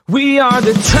We are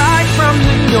the tribe from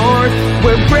the north,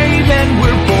 we're brave and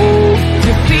we're bold.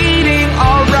 Defeating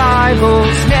our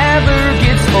rivals never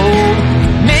gets old.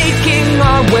 Making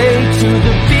our way to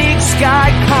the Big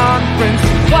Sky Conference.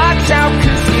 Watch out,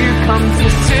 'cause here comes the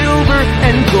silver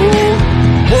and gold.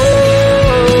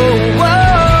 Whoa,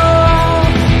 whoa.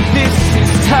 This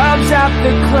is Tubbs at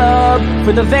the Club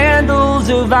for the Vandals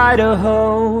of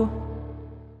Idaho.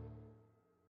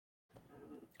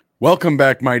 Welcome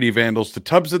back, Mighty Vandals, to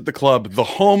Tubbs at the Club, the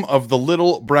home of the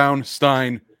Little Brown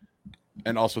Stein,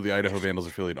 and also the Idaho Vandals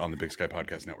affiliate on the Big Sky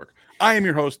Podcast Network. I am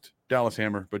your host, Dallas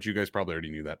Hammer, but you guys probably already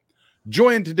knew that.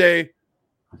 Joined today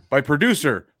by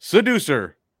producer,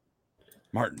 seducer,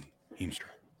 Martin Heemstra.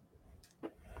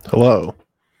 Hello.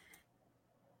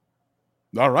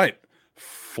 All right.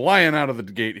 Flying out of the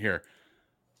gate here.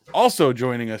 Also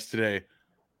joining us today,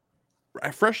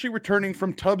 freshly returning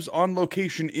from Tubbs on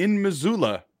location in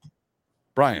Missoula,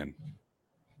 Brian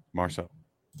Marceau.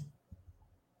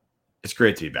 It's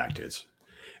great to be back, dudes.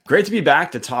 Great to be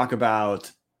back to talk about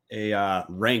a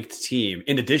ranked team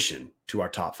in addition to our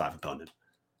top 5 opponent.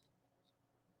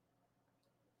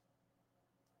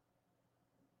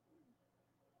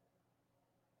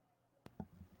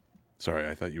 Sorry,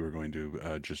 I thought you were going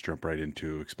to just jump right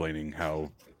into explaining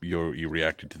how you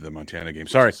reacted to the Montana game.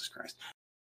 Sorry. Jesus Christ.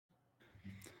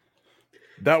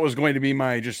 That was going to be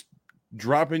my just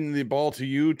dropping the ball to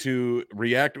you to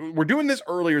react. We're doing this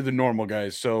earlier than normal,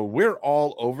 guys, so we're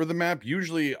all over the map.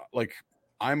 Usually, like,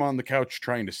 I'm on the couch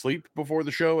trying to sleep before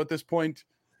the show at this point,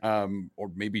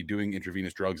 or maybe doing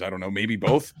intravenous drugs. I don't know, maybe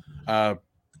both.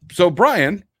 So,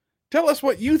 Brian, tell us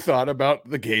what you thought about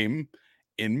the game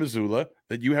in Missoula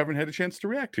that you haven't had a chance to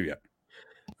react to yet.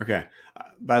 Okay.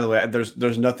 By the way,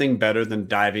 there's nothing better than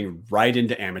diving right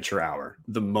into amateur hour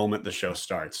the moment the show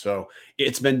starts. So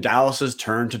it's been Dallas's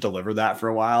turn to deliver that for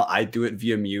a while. I do it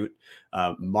via mute.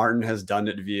 Martin has done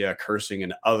it via cursing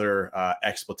and other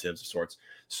expletives of sorts.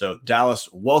 So Dallas,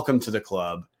 welcome to the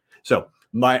club. So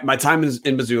my time is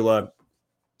in Missoula.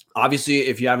 Obviously,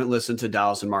 if you haven't listened to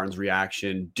Dallas and Martin's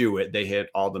reaction, do it. They hit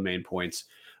all the main points.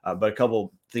 But a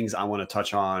couple things I want to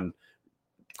touch on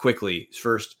quickly.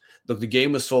 First, look, the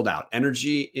game was sold out.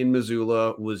 Energy in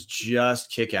Missoula was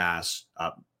just kick-ass.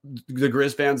 The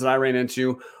Grizz fans that I ran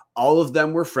into, all of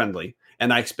them were friendly.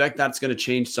 And I expect that's going to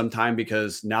change sometime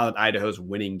because now that Idaho's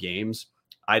winning games,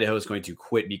 Idaho is going to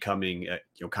quit becoming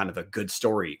kind of a good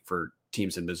story for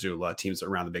teams in Missoula, teams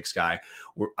around the Big Sky,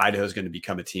 where Idaho is going to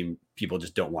become a team people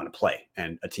just don't want to play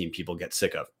and a team people get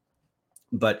sick of.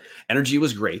 But energy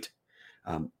was great.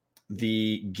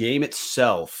 The game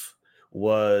itself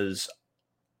was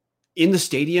in the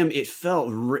stadium. It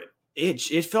felt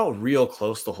it felt real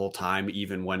close the whole time,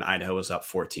 even when Idaho was up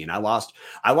 14. I lost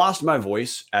my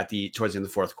voice towards the end of the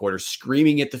fourth quarter,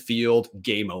 screaming at the field,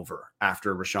 game over,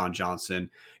 after Rashawn Johnson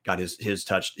got his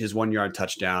 1-yard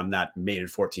touchdown that made it a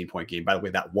 14-point game. By the way,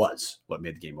 that was what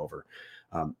made the game over.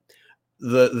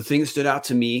 The thing that stood out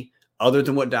to me, other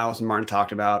than what Dallas and Martin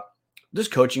talked about, this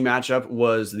coaching matchup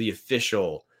was the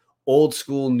official old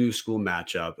school, new school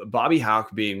matchup. Bobby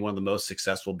Hauck being one of the most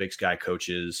successful Big Sky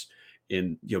coaches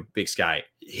in Big Sky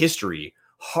history,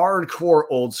 hardcore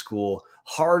old school,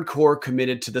 hardcore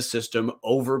committed to the system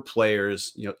over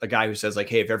players. A guy who says, like,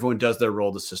 hey, if everyone does their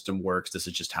role, the system works. This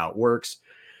is just how it works.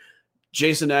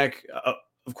 Jason Eck,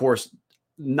 of course,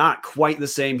 not quite the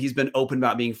same. He's been open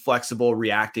about being flexible,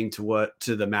 reacting to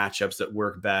the matchups that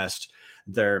work best.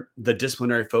 The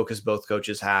disciplinary focus both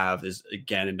coaches have is,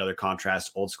 again, another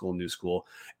contrast, old school, new school.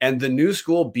 And the new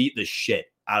school beat the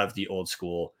shit out of the old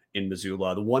school in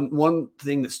Missoula. The one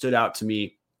thing that stood out to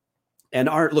me, and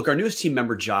our newest team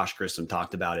member, Josh Grissom,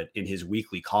 talked about it in his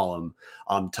weekly column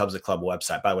on Tubbs at Club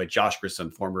website. By the way, Josh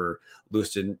Grissom, former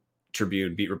Lewiston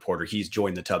Tribune beat reporter, he's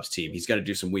joined the Tubbs team. He's going to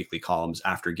do some weekly columns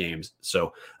after games.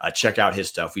 So check out his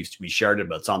stuff. We shared it,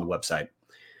 but it's on the website.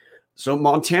 So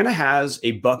Montana has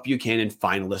a Buck Buchanan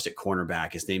finalistic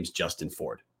cornerback. His name's Justin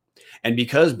Ford. And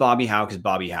because Bobby Hauck is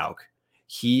Bobby Hauck,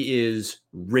 he is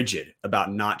rigid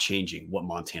about not changing what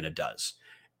Montana does.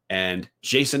 And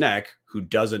Jason Eck, who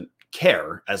doesn't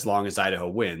care as long as Idaho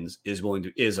wins,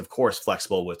 is of course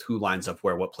flexible with who lines up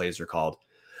where, what plays are called.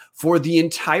 For the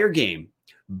entire game,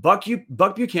 Buck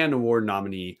Buchanan Award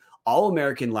nominee,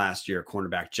 All-American last year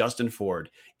cornerback Justin Ford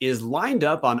is lined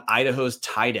up on Idaho's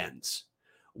tight ends,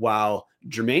 while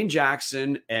Jermaine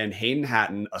Jackson and Hayden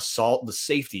Hatton assault the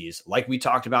safeties, like we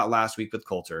talked about last week with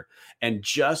Coulter, and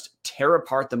just tear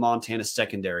apart the Montana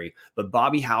secondary. But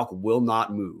Bobby Hauck will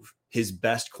not move his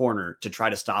best corner to try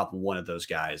to stop one of those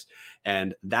guys.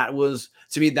 And that was,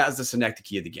 to me, that's the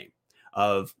synecdoche of the game.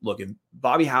 of, look, if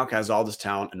Bobby Hauck has all this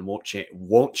talent and won't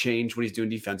change what he's doing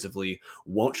defensively,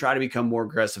 won't try to become more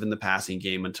aggressive in the passing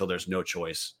game until there's no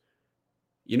choice.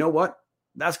 You know what?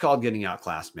 That's called getting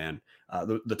outclassed, man.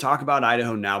 The talk about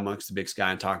Idaho now amongst the Big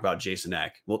Sky and talk about Jason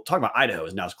Eck. Well, talk about Idaho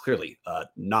is now clearly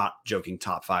not joking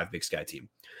top 5 Big Sky team.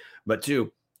 But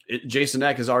 2, Jason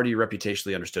Eck is already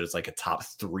reputationally understood as like a top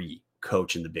 3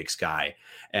 coach in the Big Sky.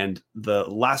 And the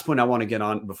last point I want to get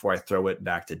on before I throw it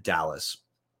back to Dallas.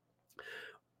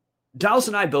 Dallas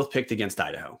and I both picked against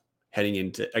Idaho heading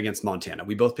into against Montana.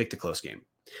 We both picked a close game.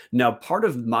 Now, part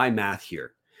of my math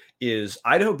here is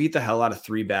Idaho beat the hell out of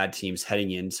 3 bad teams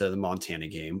heading into the Montana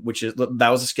game, that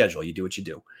was a schedule. You do what you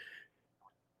do.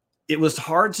 It was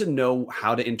hard to know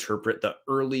how to interpret the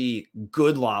early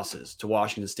good losses to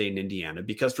Washington State and Indiana,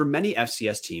 because for many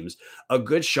FCS teams, a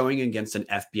good showing against an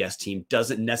FBS team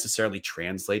doesn't necessarily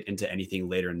translate into anything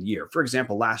later in the year. For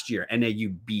example, last year, NAU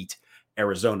beat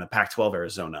Arizona, Pac-12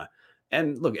 Arizona.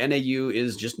 And look, NAU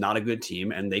is just not a good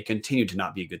team, and they continue to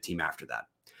not be a good team after that.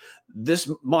 This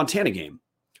Montana game,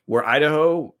 where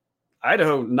Idaho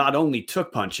not only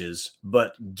took punches,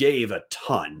 but gave a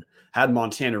ton, had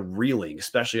Montana reeling,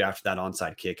 especially after that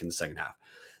onside kick in the second half.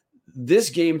 This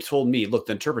game told me, look,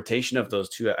 the interpretation of those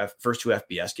first two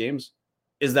FBS games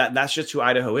is that that's just who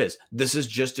Idaho is. This is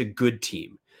just a good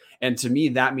team. And to me,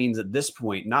 that means at this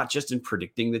point, not just in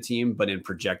predicting the team, but in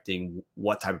projecting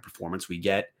what type of performance we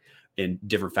get in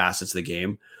different facets of the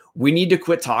game, we need to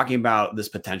quit talking about this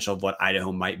potential of what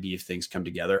Idaho might be if things come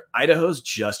together. Idaho's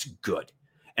just good.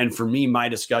 And for me, my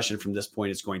discussion from this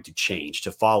point is going to change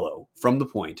to follow from the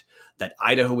point that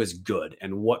Idaho is good.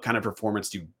 And what kind of performance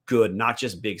do good, not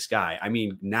just Big Sky, I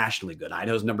mean nationally good.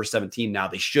 Idaho's number 17 now.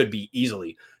 They should be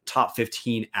easily top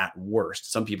 15 at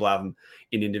worst. Some people have them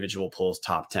in individual polls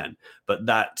top 10. But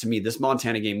that, to me, this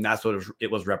Montana game, that's what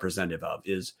it was representative of,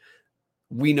 is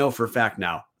we know for a fact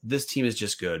now this team is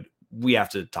just good. We have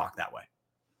to talk that way.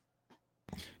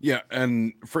 Yeah,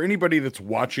 and for anybody that's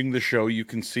watching the show, you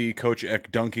can see Coach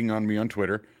Eck dunking on me on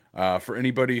Twitter. For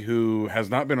anybody who has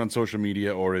not been on social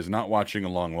media or is not watching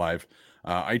along live,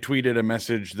 I tweeted a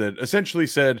message that essentially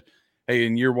said, hey,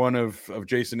 in year 1 of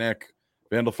Jason Eck,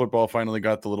 Vandal football finally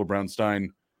got the Little Brown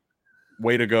Stein.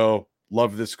 Way to go.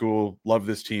 Love this school. Love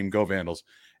this team. Go Vandals.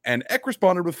 And Eck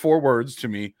responded with 4 words to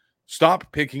me: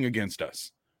 stop picking against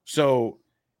us. So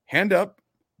hand up.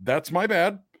 That's my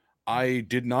bad. I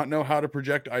did not know how to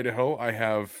project Idaho. I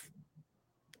have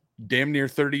damn near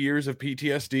 30 years of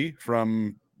PTSD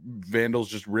from Vandals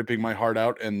just ripping my heart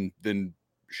out and then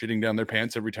shitting down their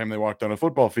pants every time they walked on a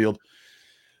football field.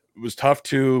 It was tough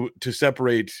to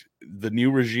separate the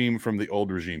new regime from the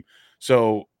old regime.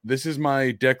 So this is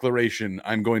my declaration.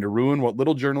 I'm going to ruin what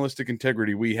little journalistic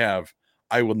integrity we have.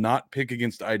 I will not pick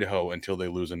against Idaho until they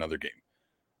lose another game.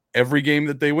 Every game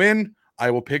that they win,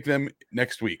 I will pick them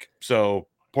next week. So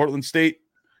Portland State,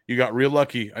 you got real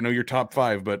lucky. I know you're top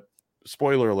 5, but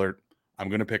spoiler alert, I'm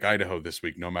going to pick Idaho this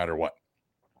week, no matter what.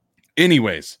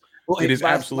 Anyways, well, it is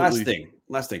absolutely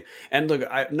last thing. And look,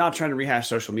 I'm not trying to rehash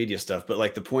social media stuff, but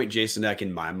like the point Jason Eck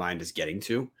in my mind is getting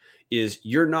to is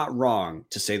you're not wrong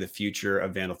to say the future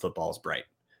of Vandal football is bright.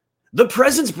 The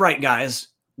present's bright, guys.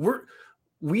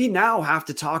 We now have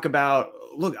to talk about,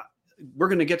 look, we're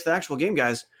going to get to the actual game,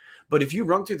 guys. But if you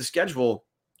run through the schedule,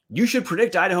 you should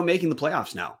predict Idaho making the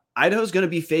playoffs now. Idaho's going to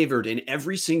be favored in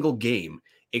every single game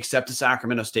except the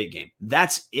Sacramento State game.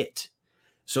 That's it.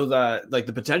 So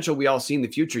the potential we all see in the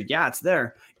future, yeah, it's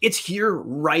there. It's here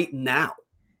right now.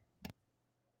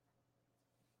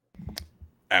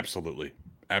 Absolutely.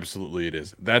 Absolutely it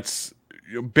is. That's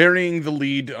burying the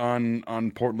lead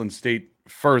on Portland State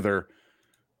further.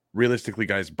 Realistically,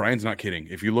 guys, Brian's not kidding.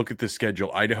 If you look at this schedule,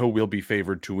 Idaho will be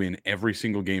favored to win every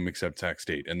single game except Sac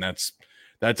State. And that's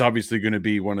obviously going to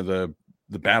be one of the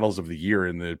battles of the year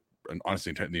and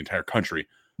honestly the entire country.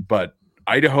 But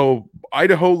Idaho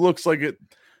looks like it.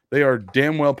 They are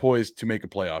damn well poised to make a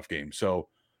playoff game. So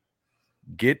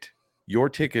get your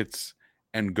tickets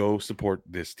and go support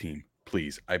this team,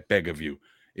 please. I beg of you.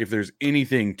 If there's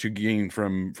anything to gain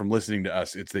from listening to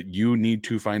us, it's that you need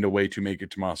to find a way to make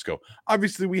it to Moscow.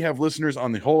 Obviously, we have listeners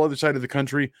on the whole other side of the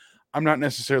country. I'm not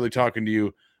necessarily talking to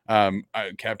you,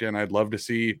 Captain. I'd love to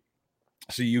see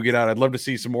you get out. I'd love to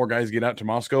see some more guys get out to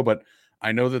Moscow, but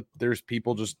I know that there's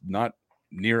people just not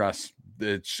near us.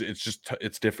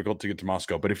 It's difficult to get to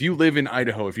Moscow. But if you live in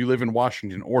Idaho, if you live in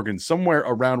Washington, Oregon, somewhere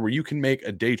around where you can make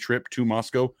a day trip to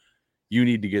Moscow, you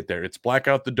need to get there. It's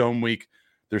Blackout the Dome week.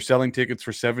 They're selling tickets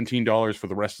for $17 for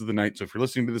the rest of the night. So if you're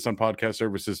listening to this on podcast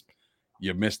services,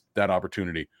 you missed that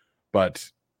opportunity. But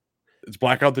it's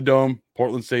Blackout the Dome,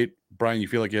 Portland State. Brian, you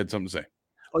feel like you had something to say?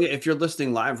 Oh yeah, if you're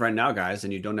listening live right now, guys,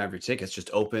 and you don't have your tickets, just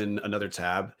open another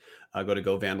tab. Go to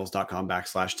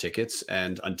govandals.com/tickets,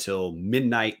 and until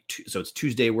midnight. So it's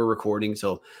Tuesday. We're recording,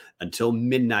 so until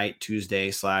midnight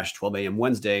Tuesday/12 a.m.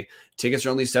 Wednesday, tickets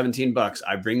are only $17.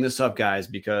 I bring this up, guys,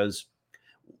 because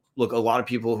look, a lot of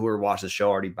people who are watching the show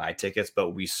already buy tickets,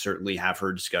 but we certainly have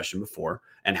heard discussion before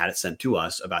and had it sent to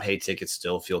us about, hey, tickets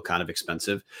still feel kind of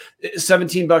expensive.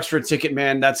 $17 for a ticket,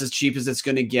 man. That's as cheap as it's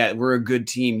going to get. We're a good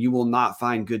team. You will not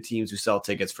find good teams who sell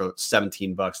tickets for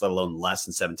 $17, let alone less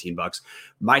than $17.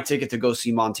 My ticket to go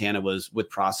see Montana was with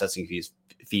processing fees,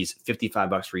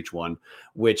 $55 for each one,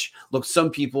 which look, some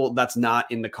people that's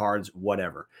not in the cards,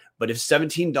 whatever. But if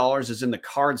 $17 is in the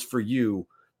cards for you,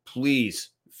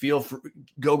 please feel free,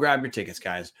 go grab your tickets,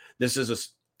 guys. This is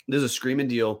a screaming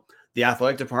deal. The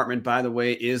athletic department, by the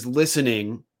way, is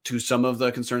listening to some of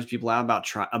the concerns people have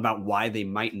about why they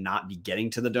might not be getting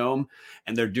to the Dome,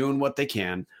 and they're doing what they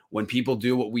can. When people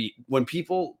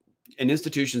and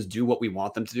institutions do what we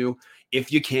want them to do,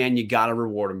 if you can, you got to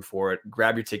reward them for it.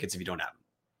 Grab your tickets if you don't have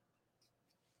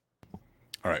them.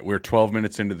 All right, we're 12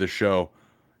 minutes into the show.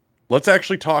 Let's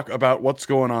actually talk about what's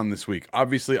going on this week.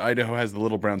 Obviously, Idaho has the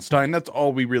Little Brown Stein. That's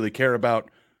all we really care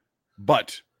about.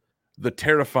 But the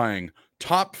terrifying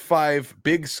top 5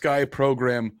 Big Sky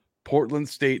program Portland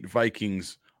State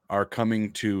Vikings are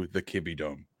coming to the Kibbe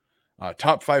Dome.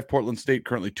 Top 5 Portland State,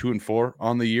 currently 2-4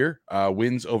 on the year.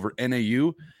 Wins over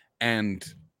NAU and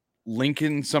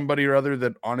Lincoln, somebody or other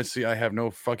that honestly I have no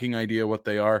fucking idea what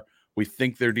they are. We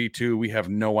think they're D2. We have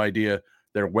no idea.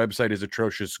 Their website is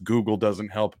atrocious. Google doesn't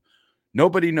help.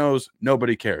 Nobody knows.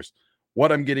 Nobody cares.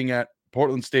 What I'm getting at,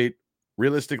 Portland State,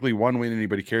 realistically, one win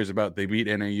anybody cares about. They beat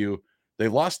NAU. They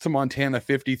lost to Montana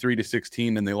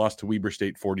 53-16, and they lost to Weber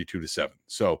State 42-7.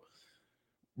 So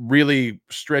really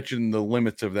stretching the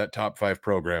limits of that top 5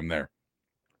 program there.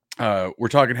 We're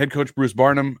talking head coach Bruce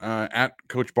Barnum, at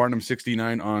Coach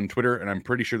Barnum69 on Twitter, and I'm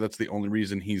pretty sure that's the only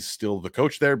reason he's still the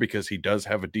coach there, because he does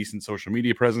have a decent social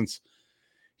media presence.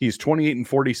 He's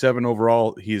 28-47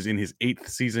 overall. He is in his 8th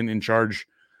season in charge.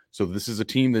 So this is a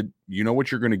team that you know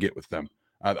what you're going to get with them.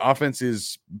 The offense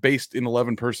is based in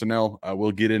 11 personnel.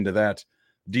 We'll get into that.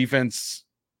 Defense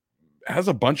has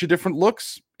a bunch of different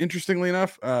looks, interestingly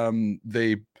enough.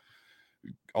 They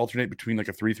alternate between like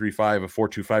a 3-3-5, a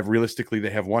 4-2-5. Realistically, they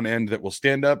have one end that will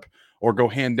stand up or go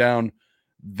hand down.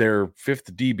 Their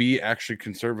 5th DB actually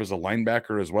can serve as a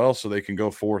linebacker as well, so they can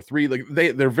go 4-3. Like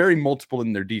they're very multiple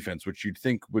in their defense, which you'd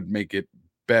think would make it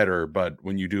better, but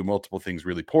when you do multiple things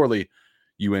really poorly,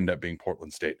 you end up being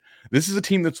Portland State. This is a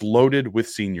team that's loaded with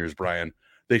seniors, Brian.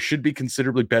 They should be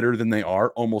considerably better than they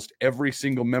are. Almost every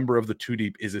single member of the 2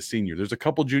 deep is a senior. There's a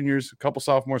couple juniors, a couple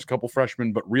sophomores, a couple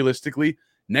freshmen, but realistically,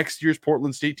 next year's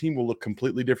Portland State team will look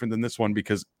completely different than this one,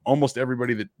 because almost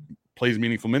everybody that plays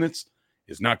meaningful minutes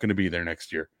is not going to be there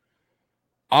next year.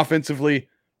 Offensively,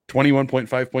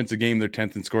 21.5 points a game. They're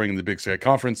 10th in scoring in the Big Sky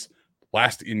Conference.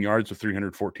 Last in yards with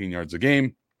 314 yards a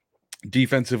game.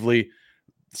 Defensively,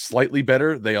 slightly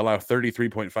better. They allow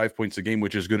 33.5 points a game,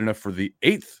 which is good enough for the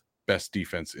 8th best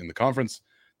defense in the conference.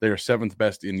 They are 7th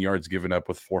best in yards given up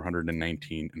with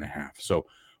 419.5. So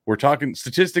we're talking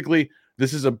statistically,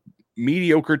 this is a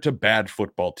mediocre to bad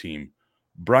football team.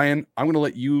 Brian, I'm going to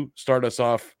let you start us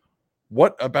off.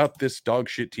 What about this dog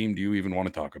shit team do you even want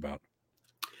to talk about?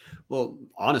 Well,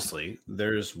 honestly,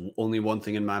 there's only one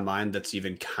thing in my mind that's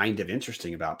even kind of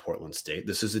interesting about Portland State.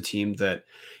 This is a team that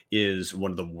is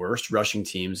one of the worst rushing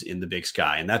teams in the Big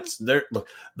Sky. And that's there. Look,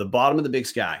 the bottom of the Big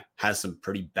Sky has some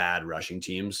pretty bad rushing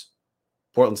teams.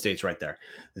 Portland State's right there.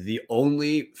 The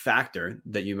only factor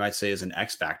that you might say is an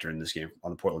X factor in this game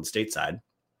on the Portland State side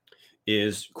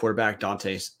is quarterback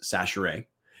Dante Sacheret.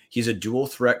 He's a dual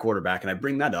threat quarterback. And I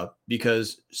bring that up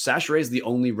because Sacheret is the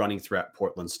only running threat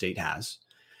Portland State has.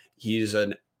 He's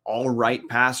an all right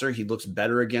passer. He looks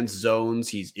better against zones.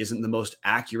 He isn't the most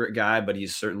accurate guy, but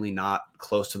he's certainly not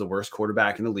close to the worst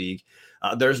quarterback in the league.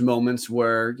 There's moments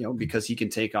where, because he can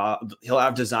take off, he'll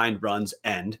have designed runs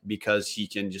end because he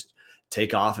can just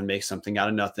take off and make something out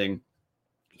of nothing.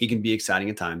 He can be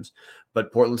exciting at times,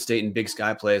 but Portland State in Big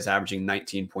Sky play is averaging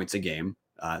 19 points a game.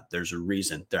 There's a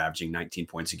reason they're averaging 19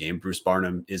 points a game. Bruce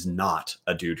Barnum is not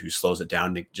a dude who slows it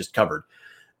down. They just covered.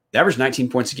 They average 19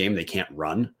 points a game. They can't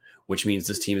run, which means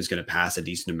this team is going to pass a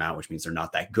decent amount, which means they're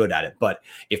not that good at it. But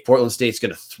if Portland State's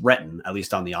going to threaten, at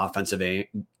least on the offensive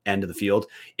end of the field,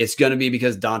 it's going to be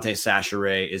because Dante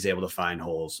Sacheret is able to find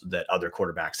holes that other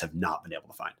quarterbacks have not been able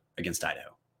to find against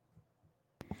Idaho.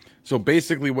 So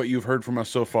basically what you've heard from us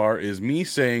so far is me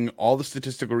saying all the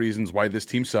statistical reasons why this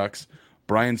team sucks.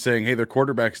 Brian saying, hey, their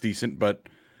quarterback's decent, but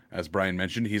as Brian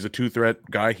mentioned, he's a 2-threat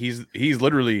guy. He's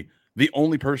literally the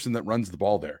only person that runs the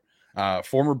ball there.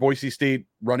 Former Boise State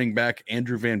running back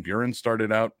Andrew Van Buren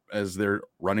started out as their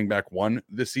running back 1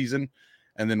 this season,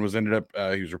 and then he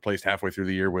was replaced halfway through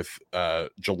the year with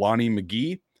Jelani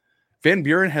McGee. Van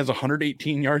Buren has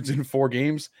 118 yards in 4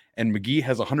 games, and McGee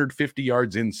has 150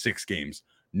 yards in 6 games.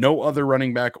 No other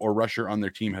running back or rusher on their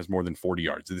team has more than 40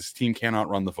 yards. This team cannot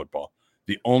run the football.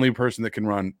 The only person that can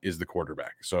run is the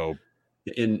quarterback. So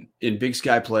in Big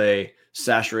Sky play,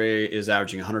 Sachre is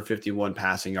averaging 151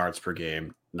 passing yards per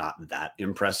game. Not that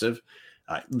impressive.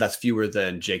 That's fewer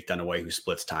than Jake Dunaway, who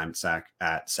splits time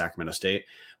at Sacramento State.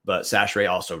 But Sachre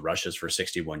also rushes for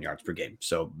 61 yards per game.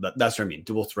 So that's what I mean.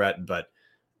 Dual threat. But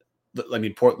I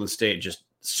mean, Portland State just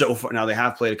so far. Now they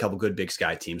have played a couple good Big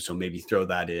Sky teams. So maybe throw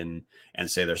that in and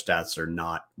say their stats are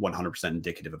not 100%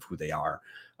 indicative of who they are.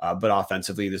 But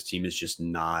offensively, this team is just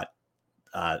not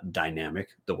dynamic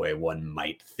the way one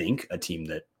might think a team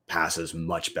that passes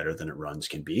much better than it runs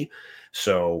can be.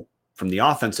 So from the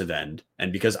offensive end,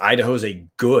 and because Idaho is a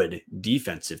good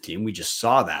defensive team, we just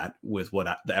saw that with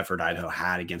what the effort Idaho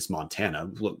had against Montana.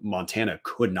 Montana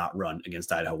could not run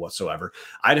against Idaho whatsoever.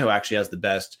 Idaho actually has the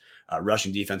best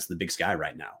rushing defense in the Big Sky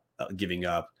right now, giving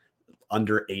up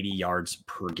under 80 yards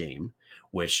per game,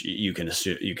 which you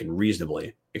can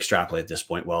reasonably extrapolate at this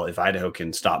point. Well, if Idaho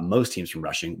can stop most teams from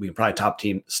rushing, we can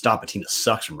probably stop a team that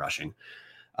sucks from rushing.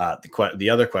 The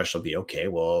other question will be, okay,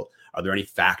 well, are there any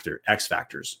X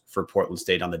factors for Portland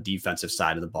State on the defensive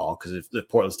side of the ball? Because if the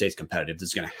Portland State's competitive, this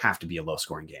is going to have to be a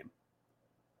low-scoring game.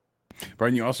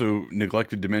 Brian, you also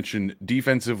neglected to mention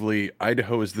defensively,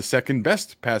 Idaho is the second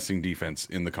best passing defense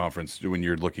in the conference when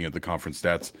you're looking at the conference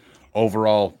stats.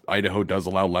 Overall, Idaho does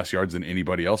allow less yards than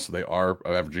anybody else. So they are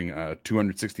averaging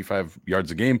 265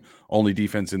 yards a game, only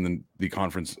defense in the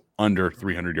conference under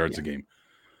 300 yards a game.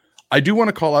 I do want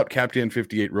to call out Captain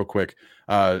 58 real quick.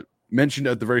 Mentioned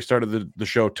at the very start of the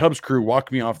show, Tubbs Crew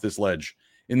walked me off this ledge.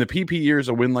 In the PP years,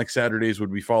 a win like Saturday's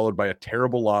would be followed by a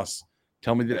terrible loss.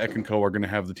 Tell me that Eck & Co. are going to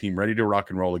have the team ready to rock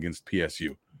and roll against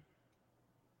PSU.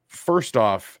 First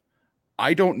off,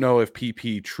 I don't know if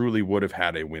PP truly would have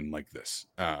had a win like this.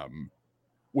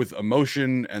 With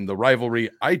emotion and the rivalry,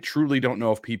 I truly don't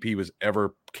know if PP was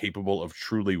ever capable of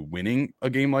truly winning a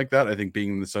game like that. I think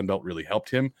being in the Sun Belt really helped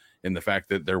him in the fact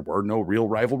that there were no real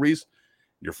rivalries.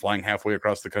 You're flying halfway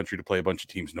across the country to play a bunch of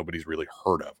teams nobody's really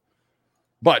heard of.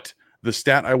 But the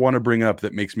stat I want to bring up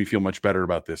that makes me feel much better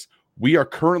about this, we are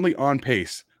currently on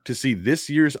pace to see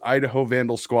this year's Idaho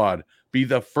Vandal squad be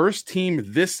the first team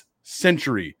this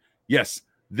century, yes,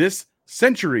 this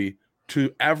century,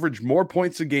 to average more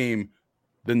points a game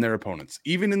than their opponents.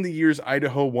 Even in the years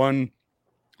Idaho won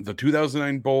the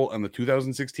 2009 Bowl and the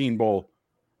 2016 Bowl,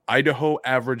 Idaho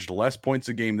averaged less points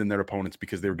a game than their opponents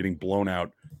because they were getting blown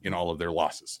out in all of their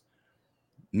losses.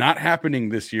 Not happening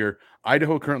this year.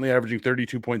 Idaho currently averaging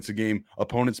 32 points a game,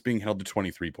 opponents being held to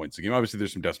 23 points a game. Obviously,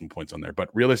 there's some decimal points on there, but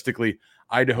realistically,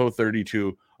 Idaho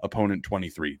 32, opponent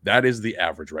 23. That is the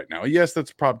average right now. Yes,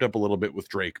 that's propped up a little bit with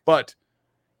Drake, but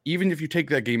even if you take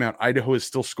that game out, Idaho is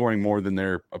still scoring more than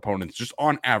their opponents, just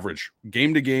on average,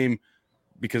 game to game,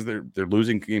 because they're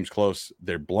losing games close.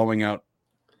 They're blowing out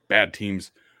bad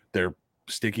teams. They're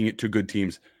sticking it to good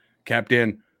teams.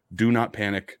 Captain, do not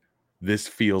panic. This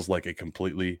feels like a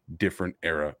completely different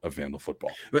era of Vandal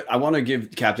football. But I want to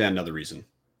give Captain another reason,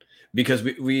 because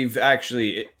we've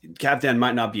actually, Captain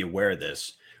might not be aware of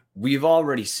this. We've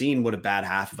already seen what a bad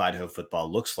half of Idaho football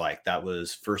looks like. That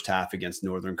was first half against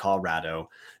Northern Colorado.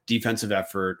 Defensive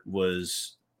effort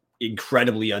was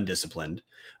incredibly undisciplined.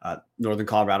 Northern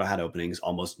Colorado had openings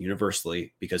almost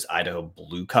universally because Idaho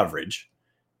blew coverage.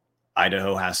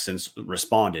 Idaho has since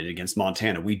responded against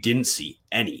Montana. We didn't see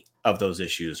any of those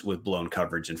issues with blown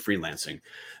coverage and freelancing.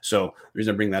 So the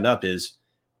reason I bring that up is,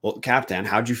 well, Captain,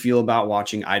 how'd you feel about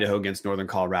watching Idaho against Northern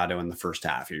Colorado in the first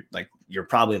half? You're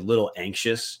probably a little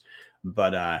anxious,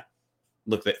 but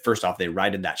look, first off, they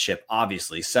righted that ship,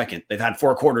 obviously. Second, they've had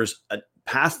 4 quarters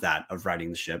past that of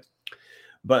righting the ship.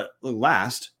 But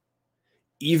last,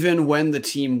 even when the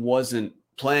team wasn't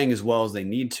playing as well as they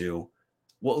need to,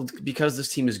 well, because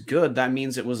this team is good, that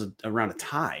means it was around a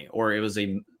tie, or it was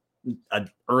an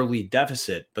early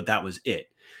deficit, but that was it.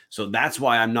 So that's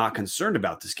why I'm not concerned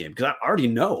about this game, because I already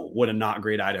know what a not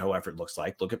great Idaho effort looks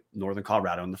like. Look at Northern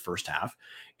Colorado in the first half,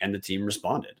 and the team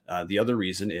responded. The other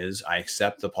reason is I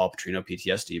accept the Paul Petrino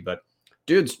PTSD, but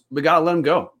dudes, we got to let him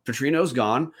go. Petrino's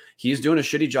gone. He's doing a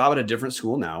shitty job at a different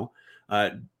school now.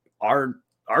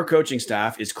 Our coaching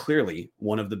staff is clearly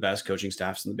one of the best coaching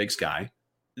staffs in the Big Sky.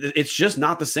 It's just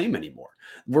not the same anymore.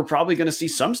 We're probably going to see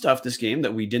some stuff this game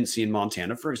that we didn't see in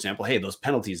Montana. For example, hey, those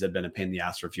penalties have been a pain in the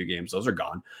ass for a few games. Those are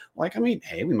gone.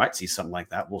 We might see something like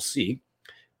that. We'll see.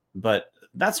 But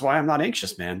that's why I'm not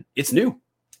anxious, man. It's new.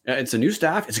 It's a new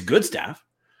staff. It's a good staff.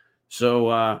 So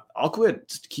I'll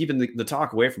quit keeping the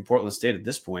talk away from Portland State at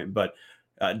this point. But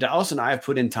Dallas and I have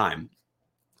put in time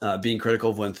being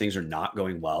critical of when things are not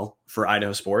going well for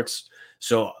Idaho sports.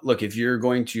 So look, if you're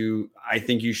going to, I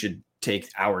think you should take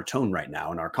our tone right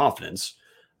now and our confidence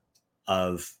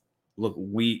of, look,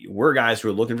 we're guys who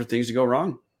are looking for things to go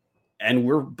wrong. And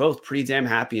we're both pretty damn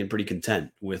happy and pretty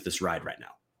content with this ride right now.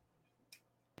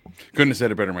 Couldn't have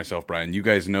said it better myself, Brian. You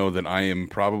guys know that I am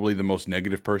probably the most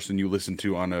negative person you listen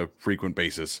to on a frequent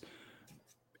basis.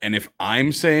 And if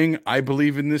I'm saying I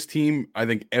believe in this team, I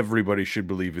think everybody should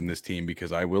believe in this team,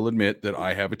 because I will admit that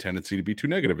I have a tendency to be too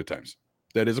negative at times.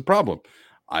 That is a problem.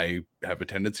 I have a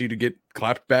tendency to get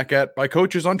clapped back at by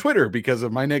coaches on Twitter because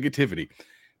of my negativity.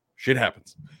 Shit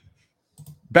happens.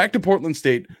 Back to Portland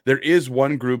State, there is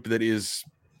one group that is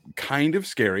kind of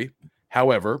scary.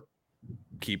 However,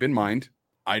 keep in mind,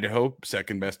 Idaho,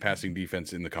 second best passing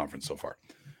defense in the conference so far.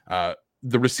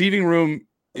 The receiving room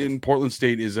in Portland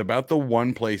State is about the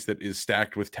one place that is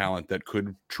stacked with talent that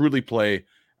could truly play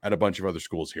at a bunch of other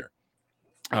schools here.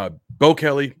 Bo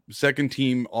Kelly, second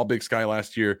team All Big Sky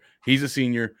last year. He's a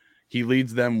senior. He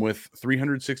leads them with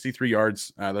 363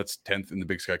 yards. That's 10th in the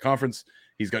Big Sky Conference.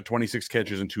 He's got 26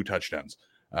 catches and 2 touchdowns.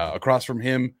 Across from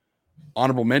him,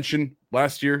 honorable mention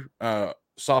last year,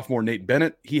 sophomore Nate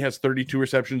Bennett. He has 32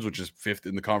 receptions, which is 5th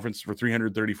in the conference for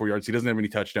 334 yards. He doesn't have any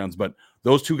touchdowns, but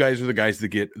those two guys are the guys that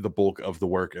get the bulk of the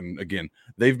work. And again,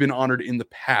 they've been honored in the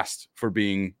past for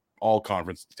being all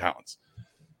conference talents.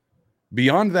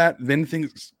 Beyond that, then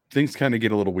things kind of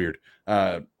get a little weird.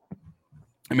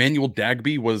 Emmanuel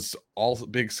Dagby was all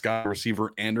Big Sky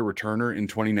receiver and a returner in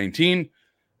 2019.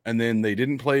 And then they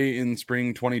didn't play in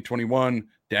spring 2021.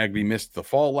 Dagby missed the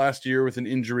fall last year with an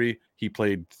injury. He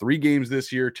played 3 games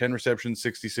this year, 10 receptions,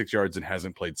 66 yards, and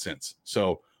hasn't played since.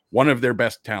 So one of their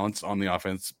best talents on the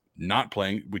offense not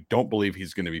playing. We don't believe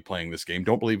he's going to be playing this game.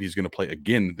 Don't believe he's going to play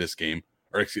again this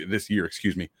year,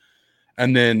 excuse me.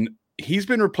 And then he's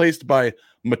been replaced by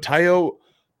Matayo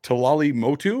Talali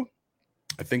Motu.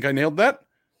 I think I nailed that.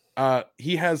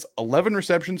 He has 11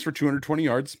 receptions for 220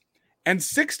 yards and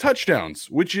 6 touchdowns,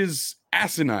 which is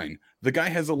asinine. The guy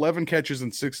has 11 catches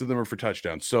and 6 of them are for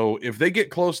touchdowns. So if they get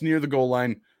close near the goal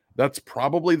line, that's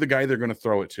probably the guy they're going to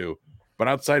throw it to. But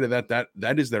outside of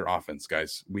that is their offense,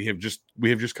 guys. We have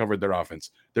just covered their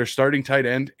offense. Their starting tight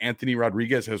end, Anthony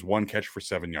Rodriguez, has 1 catch for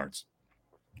 7 yards.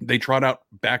 They trot out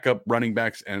backup running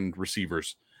backs and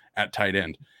receivers at tight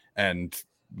end and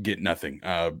get nothing.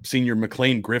 Senior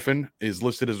McLean Griffin is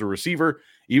listed as a receiver.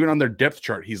 Even on their depth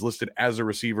chart, he's listed as a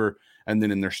receiver. And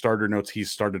then in their starter notes,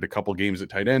 he's started a couple games at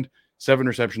tight end, 7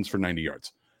 receptions for 90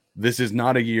 yards. This is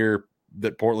not a year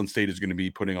that Portland State is going to be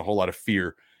putting a whole lot of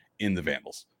fear in the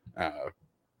Vandals.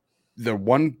 The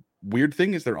one weird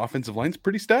thing is their offensive line's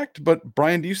pretty stacked. But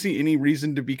Brian, do you see any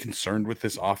reason to be concerned with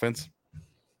this offense?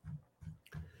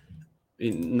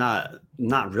 Not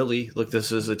really. Look,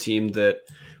 this is a team that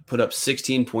put up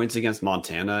 16 points against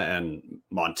Montana, and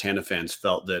Montana fans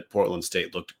felt that Portland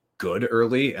State looked good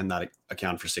early, and that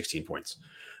accounted for 16 points.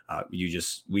 We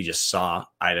just saw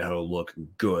Idaho look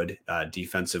good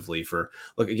defensively.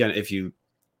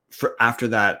 After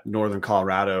that Northern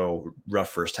Colorado rough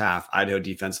first half, Idaho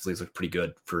defensively looked pretty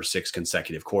good for 6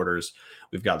 consecutive quarters.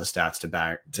 We've got the stats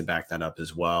to back that up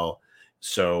as well.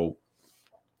 So,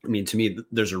 I mean, to me,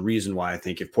 there's a reason why I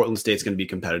think if Portland State's going to be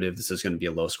competitive, this is going to be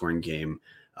a low-scoring game,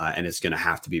 and it's going to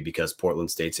have to be because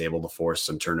Portland State's able to force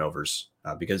some turnovers.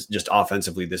 Because just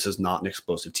offensively, this is not an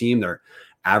explosive team. They're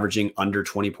averaging under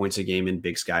 20 points a game in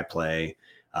Big Sky play.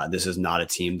 This is not a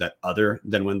team that, other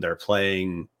than when they're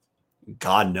playing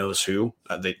God knows who,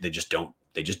 they just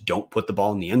don't put the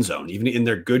ball in the end zone. Even in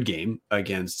their good game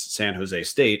against San Jose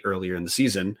State earlier in the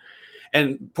season.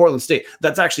 And Portland State,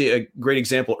 that's actually a great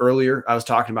example. Earlier, I was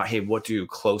talking about, hey, what do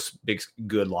close, big,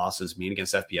 good losses mean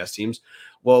against FBS teams?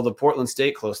 Well, the Portland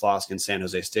State close loss against San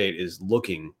Jose State is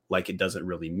looking like it doesn't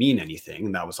really mean anything.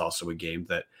 And that was also a game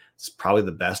that is probably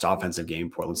the best offensive game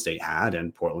Portland State had.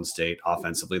 And Portland State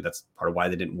offensively, that's part of why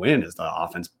they didn't win, is the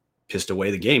offense pissed away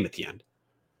the game at the end.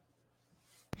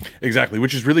 Exactly,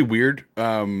 which is really weird.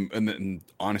 And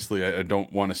honestly, I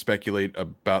don't want to speculate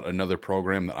about another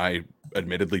program that I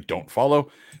admittedly don't follow.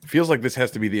 It feels like this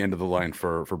has to be the end of the line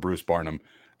for Bruce Barnum.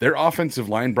 Their offensive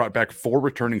line brought back 4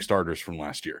 returning starters from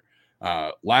last year.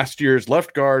 Last year's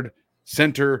left guard,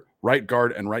 center, right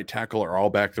guard, and right tackle are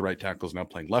all back. The right tackle is now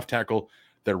playing left tackle.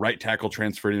 Their right tackle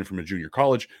transferred in from a junior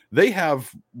college. They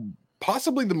have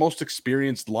possibly the most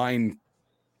experienced line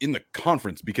in the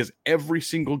conference because every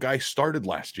single guy started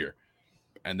last year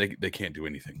and they can't do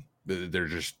anything. They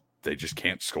just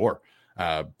can't score.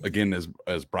 Again,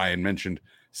 as Brian mentioned,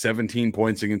 17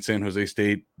 points against San Jose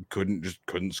State,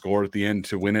 couldn't score at the end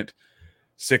to win it.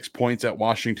 6 points at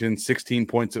Washington, 16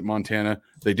 points at Montana.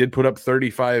 They did put up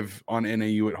 35 on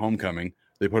NAU at homecoming.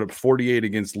 They put up 48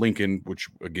 against Lincoln, which,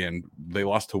 again, they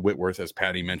lost to Whitworth, as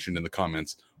Patty mentioned in the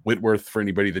comments. Whitworth, for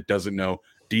anybody that doesn't know,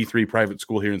 D3 private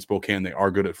school here in Spokane. They are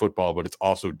good at football, but it's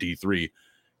also D3.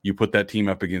 You put that team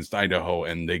up against Idaho,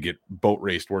 and they get boat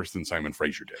raced worse than Simon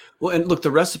Fraser did. Well, and look,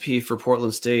 the recipe for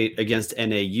Portland State against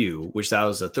NAU, which that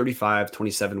was a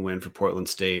 35-27 win for Portland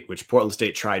State, which Portland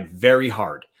State tried very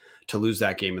hard to lose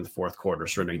that game in the fourth quarter,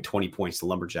 surrendering 20 points to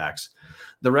Lumberjacks.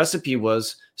 The recipe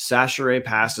was Sachere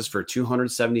passes for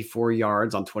 274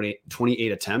 yards on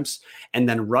 28 attempts, and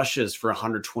then rushes for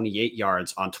 128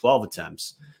 yards on 12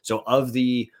 attempts. So of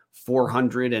the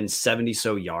 470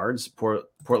 so yards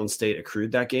Portland State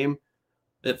accrued that game,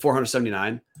 at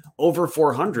 479, over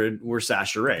 400 were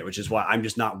Sachere, which is why I'm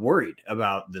just not worried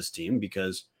about this team,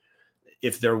 because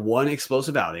if their one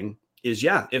explosive outing is,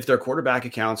 if their quarterback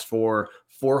accounts for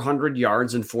 400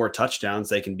 yards and 4 touchdowns,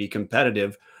 they can be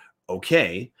competitive.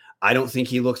 Okay. I don't think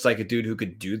he looks like a dude who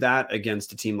could do that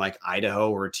against a team like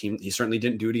Idaho, or a team. He certainly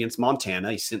didn't do it against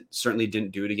Montana. He certainly didn't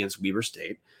do it against Weber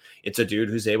State. It's a dude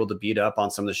who's able to beat up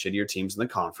on some of the shittier teams in the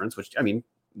conference, which, I mean,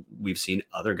 we've seen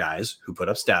other guys who put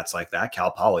up stats like that. Cal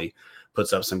Poly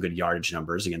puts up some good yardage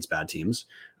numbers against bad teams.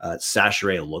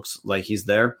 Sachere looks like he's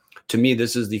there. To me,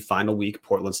 this is the final week.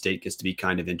 Portland State gets to be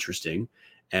kind of interesting.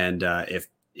 And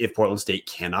if Portland State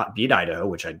cannot beat Idaho,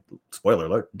 which I, spoiler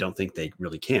alert, don't think they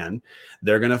really can,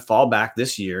 they're going to fall back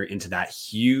this year into that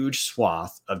huge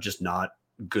swath of just not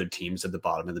good teams at the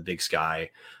bottom of the Big Sky.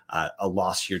 A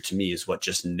loss here to me is what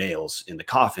just nails in the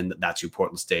coffin that's who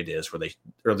Portland State is, where they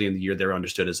early in the year they were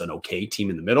understood as an okay team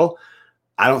in the middle.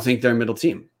 I don't think they're a middle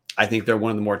team. I think they're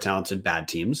one of the more talented bad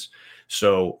teams.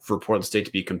 So for Portland State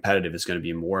to be competitive is going to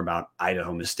be more about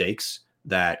Idaho mistakes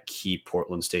that keep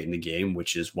Portland State in the game,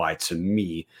 which is why, to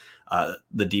me,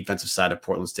 the defensive side of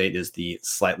Portland State is the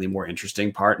slightly more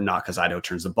interesting part, not because Idaho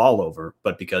turns the ball over,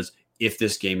 but because if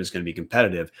this game is going to be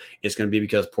competitive, it's going to be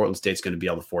because Portland State's going to be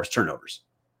able to force turnovers.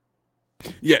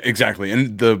 Yeah, exactly.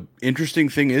 And the interesting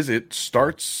thing is it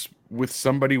starts with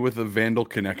somebody with a Vandal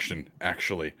connection,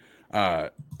 actually.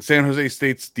 San Jose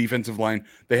State's defensive line,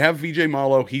 they have VJ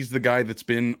Malo. He's the guy that's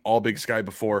been all Big Sky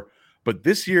before. But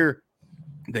this year,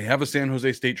 they have a San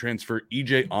Jose State transfer,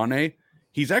 EJ Ane.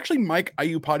 He's actually Mike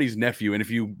Iupati's nephew. And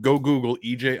if you go Google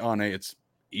EJ Ane, it's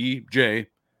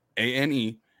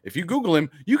EJANE. If you Google him,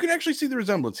 you can actually see the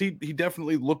resemblance. He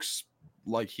definitely looks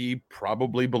like he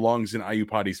probably belongs in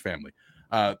Iupati's family.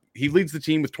 He leads the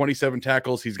team with 27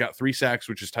 tackles. He's got 3 sacks,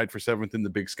 which is tied for 7th in the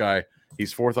Big Sky.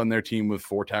 He's 4th on their team with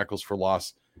 4 tackles for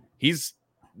loss. He's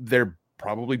their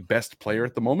probably best player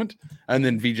at the moment. And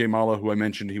then VJ Malo, who I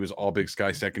mentioned, he was all Big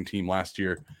Sky second team last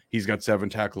year. He's got 7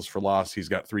 tackles for loss. He's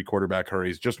got 3 quarterback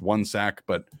hurries, just 1 sack,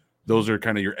 but those are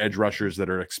kind of your edge rushers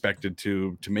that are expected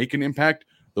to make an impact.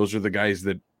 Those are the guys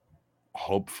that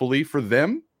hopefully for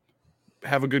them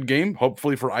have a good game.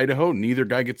 Hopefully for Idaho, neither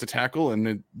guy gets a tackle and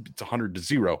it's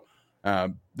 100-0.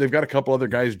 They've got a couple other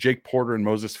guys, Jake Porter and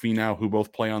Moses Finau, who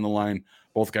both play on the line.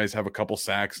 Both guys have a couple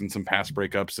sacks and some pass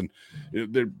breakups, and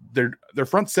their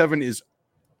front 7 is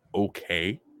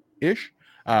okay-ish.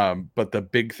 But the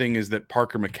big thing is that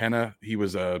Parker McKenna, he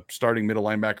was a starting middle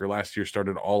linebacker last year,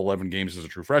 started all 11 games as a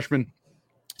true freshman.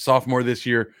 Sophomore this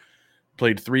year,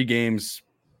 played 3 games,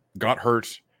 got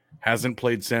hurt, hasn't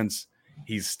played since.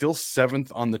 He's still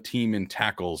 7th on the team in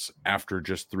tackles after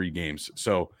just 3 games.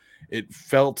 So it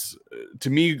felt to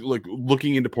me, like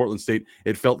looking into Portland State,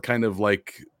 it felt kind of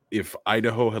like if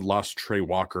Idaho had lost Trey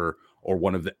Walker or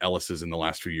one of the Ellises in the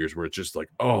last few years, where it's just like,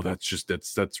 oh,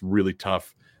 that's really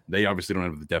tough. They obviously don't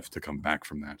have the depth to come back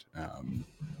from that.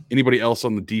 Anybody else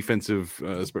on the defensive,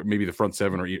 maybe the front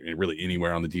 7 or really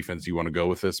anywhere on the defense you want to go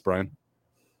with this, Brian?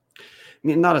 I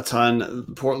mean, not a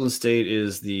ton. Portland State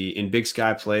is in Big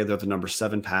Sky play. They're the number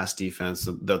 7 pass defense.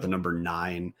 They're the number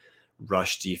 9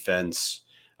 rush defense,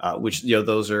 which,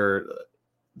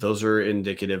 those are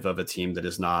indicative of a team that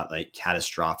is not like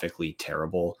catastrophically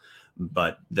terrible,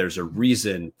 but there's a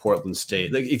reason Portland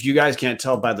State, like if you guys can't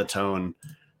tell by the tone,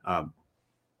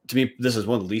 to me, this is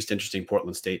one of the least interesting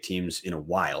Portland State teams in a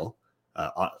while.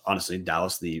 Honestly,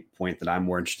 Dallas, the point that I'm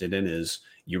more interested in is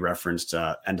you referenced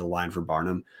end of the line for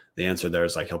Barnum. The answer there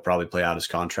is like he'll probably play out his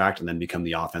contract and then become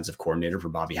the offensive coordinator for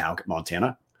Bobby Hauck at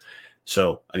Montana.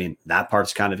 So, I mean, that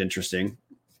part's kind of interesting.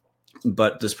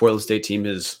 But this Portland State team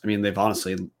is, I mean, they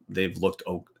looked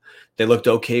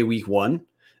okay week 1.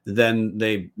 Then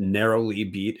they narrowly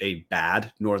beat a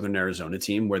bad Northern Arizona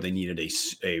team where they needed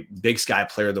a Big Sky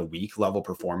Player of the Week level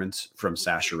performance from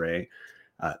Sachere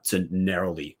to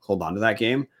narrowly hold on to that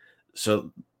game.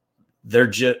 So they're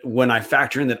just, when I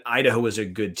factor in that Idaho is a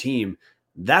good team,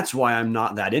 that's why I'm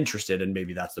not that interested. And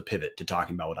maybe that's the pivot to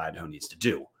talking about what Idaho needs to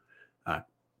do.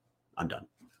 I'm done.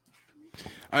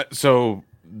 So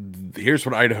here's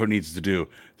what Idaho needs to do.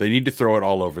 They need to throw it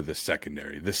all over the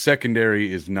secondary. The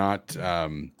secondary is not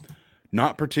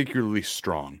particularly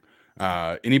strong.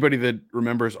 Anybody that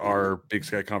remembers our Big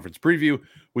Sky Conference preview,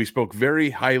 we spoke very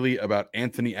highly about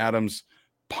Anthony Adams,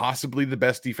 possibly the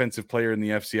best defensive player in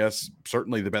the FCS,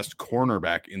 certainly the best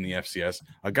cornerback in the FCS,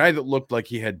 a guy that looked like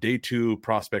he had day 2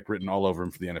 prospect written all over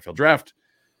him for the NFL draft.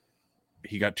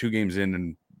 He got 2 games in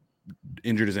and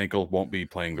injured his ankle, won't be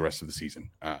playing the rest of the season.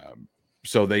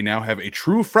 So they now have a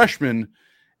true freshman,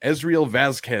 Ezreal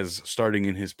Vasquez, starting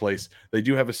in his place. They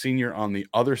do have a senior on the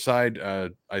other side,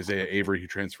 Isaiah Avery, who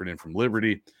transferred in from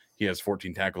Liberty. He has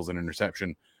 14 tackles and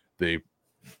interception. The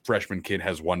freshman kid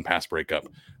has 1 pass breakup.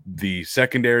 The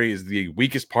secondary is the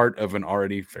weakest part of an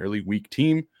already fairly weak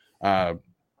team.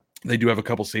 They do have a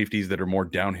couple safeties that are more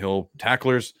downhill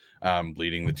tacklers,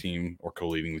 leading the team or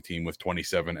co-leading the team with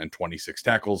 27 and 26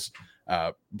 tackles.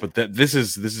 But this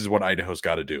is what Idaho's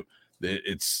got to do.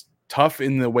 It's tough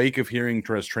in the wake of hearing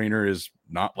Terez Traynor is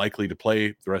not likely to play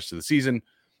the rest of the season.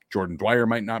 Jordan Dwyer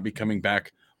might not be coming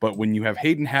back. But when you have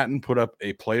Hayden Hatton put up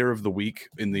a player of the week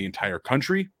in the entire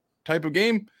country type of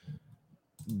game,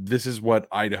 this is what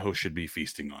Idaho should be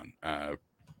feasting on.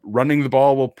 Running the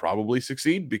ball will probably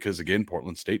succeed because, again,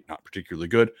 Portland State, not particularly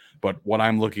good. But what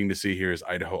I'm looking to see here is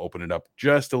Idaho open it up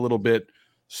just a little bit,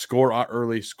 score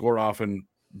early, score often,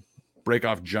 break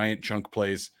off giant chunk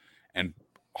plays, and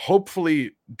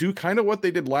hopefully do kind of what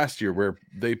they did last year where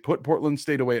they put Portland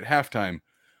State away at halftime.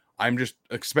 I'm just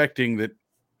expecting that,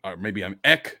 or maybe I'm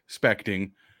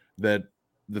expecting that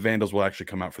the Vandals will actually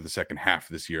come out for the second half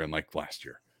this year, unlike last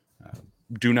year.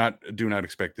 Do not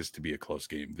expect this to be a close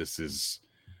game. This is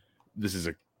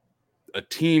a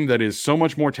team that is so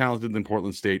much more talented than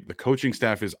Portland State. The coaching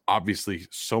staff is obviously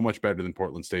so much better than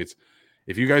Portland State's.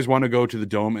 If you guys want to go to the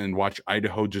Dome and watch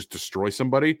Idaho just destroy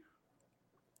somebody,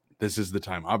 this is the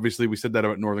time. Obviously, we said that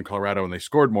about Northern Colorado, and they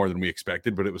scored more than we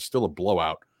expected, but it was still a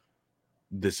blowout.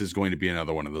 This is going to be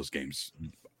another one of those games.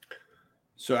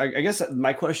 So I guess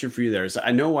my question for you there is,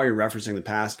 I know why you're referencing the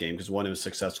past game, because 1, it was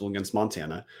successful against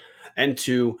Montana, and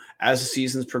 2, as the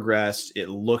season's progressed, it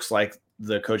looks like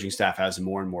the coaching staff has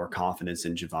more and more confidence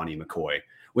in Giovanni McCoy,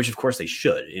 which of course they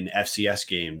should. In FCS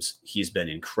games, he's been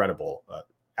incredible.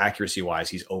 Accuracy-wise,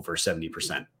 he's over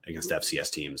 70% against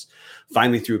FCS teams.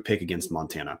 Finally threw a pick against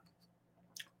Montana.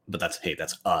 But that's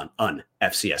an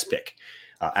FCS pick.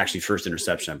 Actually, first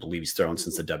interception I believe he's thrown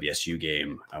since the WSU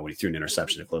game when he threw an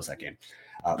interception to close that game.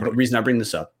 But the reason I bring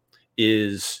this up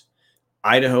is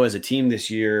Idaho as a team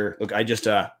this year. Look, I just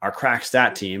our crack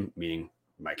stat team, meaning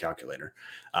my calculator,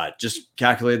 just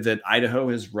calculated that Idaho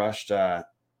has rushed.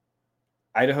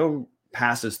 Idaho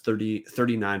passes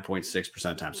 39.6%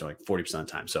 of the time, so like 40% of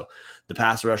the time. So the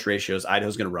pass rush ratios,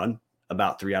 Idaho's going to run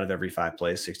about 3 out of every 5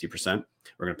 plays, 60%.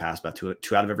 We're going to pass about 2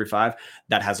 out of every 5.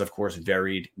 That has, of course,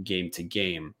 varied game to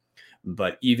game.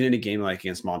 But even in a game like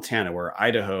against Montana, where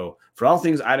Idaho, for all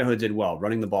things Idaho did well,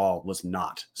 running the ball was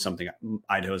not something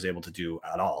Idaho was able to do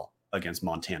at all against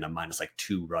Montana, minus like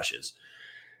 2 rushes.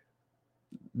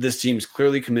 This team's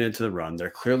clearly committed to the run. They're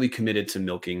clearly committed to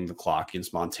milking the clock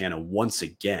against Montana once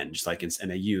again, just like against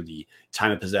NAU. The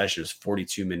time of possession is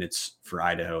 42 minutes for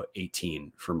Idaho,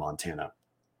 18 for Montana.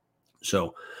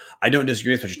 So I don't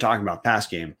disagree with what you're talking about pass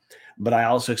game, but I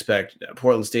also expect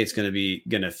Portland State's going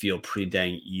to feel pretty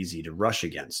dang easy to rush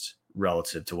against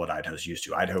relative to what Idaho's used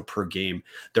to. Idaho per game,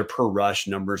 their per rush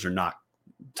numbers are not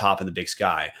top in the Big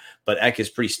Sky, but Eck is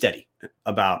pretty steady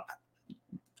about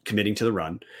committing to the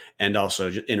run and also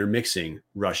just intermixing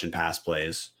rush and pass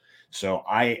plays. So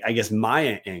I guess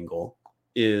my angle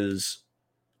is,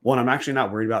 1, I'm actually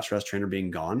not worried about Terez Traynor being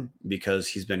gone because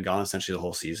he's been gone essentially the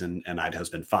whole season and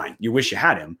Idaho's been fine. You wish you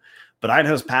had him, but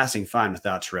Idaho's passing fine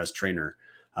without Terez Traynor.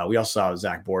 We also saw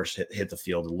Zach Borsch hit the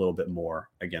field a little bit more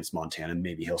against Montana.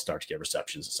 Maybe he'll start to get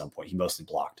receptions at some point. He mostly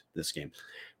blocked this game.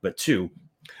 But 2,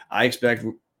 I expect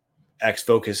X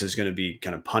focus is going to be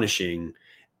kind of punishing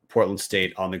Portland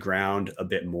State on the ground a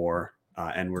bit more.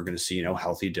 And we're going to see,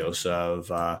 healthy dose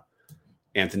of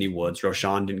Anthony Woods.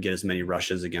 Roschon didn't get as many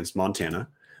rushes against Montana,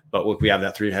 but look, we have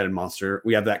that 3-headed monster.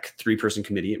 We have that 3-person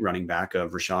committee at running back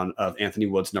of Anthony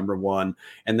Woods, number 1,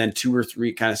 and then 2 or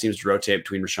 3 kind of seems to rotate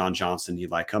between Rashawn Johnson and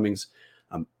Eli Cummings.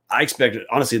 I expect,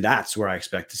 honestly, that's where I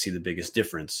expect to see the biggest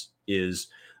difference is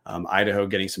Idaho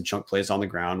getting some chunk plays on the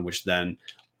ground, which then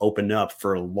open up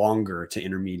for longer to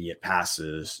intermediate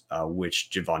passes, which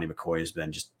Giovanni McCoy has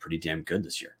been just pretty damn good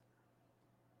this year.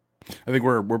 I think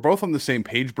we're both on the same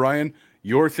page, Brian.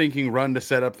 You're thinking run to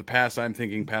set up the pass. I'm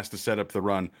thinking pass to set up the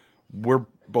run. We're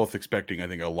both expecting, I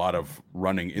think, a lot of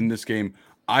running in this game.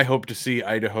 I hope to see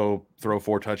Idaho throw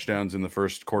 4 touchdowns in the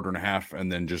first quarter and a half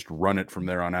and then just run it from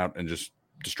there on out and just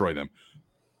destroy them.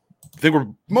 I think we're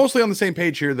mostly on the same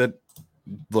page here that,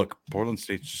 look, Portland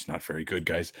State's just not very good,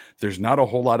 guys. There's not a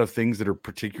whole lot of things that are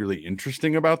particularly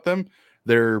interesting about them.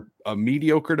 They're a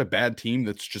mediocre to bad team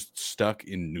that's just stuck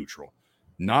in neutral.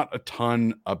 Not a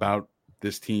ton about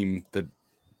this team that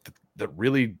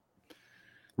really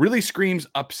screams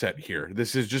upset here.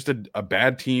 This is just a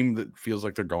bad team that feels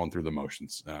like they're going through the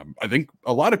motions. I think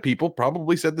a lot of people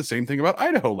probably said the same thing about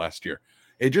Idaho last year.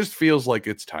 It just feels like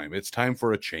it's time. It's time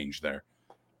for a change there.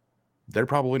 They're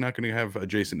probably not going to have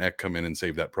Jason Eck come in and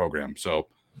save that program. So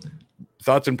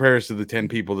thoughts and prayers to the 10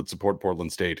 people that support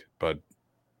Portland State, but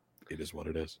it is what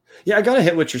it is. Yeah, I got to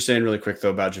hit what you're saying really quick, though,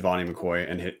 about Giovanni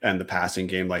McCoy and the passing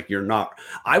game. Like, you're not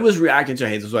 – I was reacting to,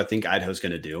 hey, this is what I think Idaho's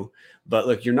going to do. But,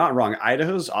 look, you're not wrong.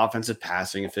 Idaho's offensive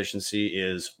passing efficiency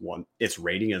is its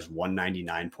rating is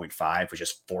 199.5, which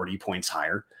is 40 points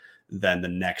higher than the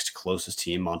next closest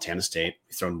team, Montana State.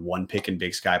 He's thrown 1 pick in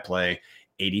Big Sky play,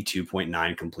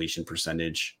 82.9 completion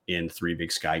percentage in 3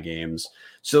 Big Sky games.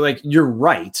 So, like, you're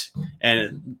right.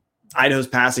 And Idaho's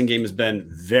passing game has been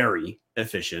very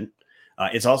efficient.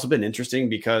 It's also been interesting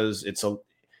because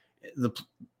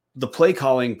the play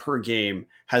calling per game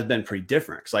has been pretty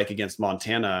different. Like against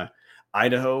Montana,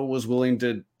 Idaho was willing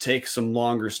to take some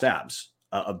longer stabs,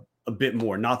 a bit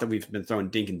more. Not that we've been throwing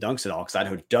dink and dunks at all, because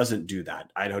Idaho doesn't do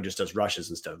that. Idaho just does rushes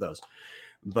instead of those.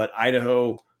 But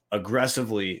Idaho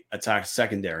aggressively attacked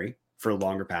secondary for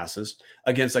longer passes.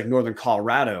 Against like Northern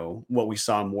Colorado, what we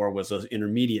saw more was those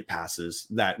intermediate passes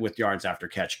that with yards after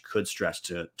catch could stretch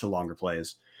to longer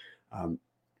plays.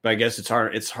 But I guess it's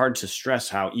hard to stress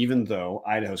how, even though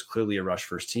Idaho's clearly a rush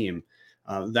first team,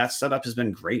 that setup has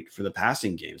been great for the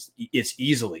passing games. It's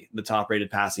easily the top rated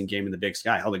passing game in the Big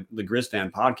Sky. Hell, the Grizz Fan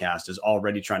podcast is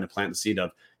already trying to plant the seed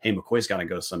of, hey, McCoy's got to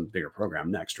go to some bigger program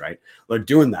next, right? They're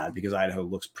doing that because Idaho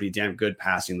looks pretty damn good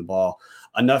passing the ball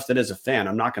enough that as a fan,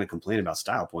 I'm not going to complain about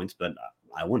style points, but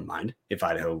I wouldn't mind if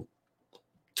Idaho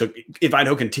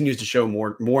continues to show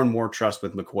more and more trust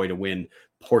with McCoy to win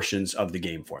portions of the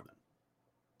game for them.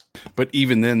 But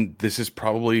even then, this is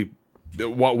probably,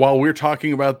 while we're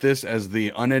talking about this as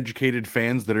the uneducated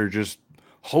fans that are just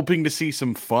hoping to see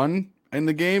some fun in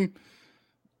the game,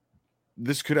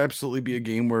 this could absolutely be a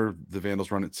game where the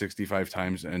Vandals run it 65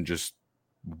 times and just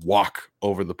walk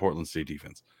over the Portland State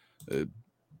defense.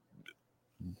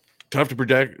 Tough to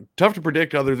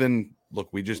predict other than, look,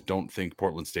 we just don't think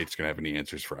Portland State's going to have any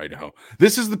answers for Idaho.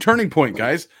 This is the turning point,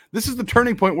 guys. This is the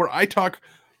turning point where I talk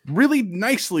really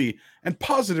nicely and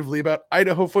positively about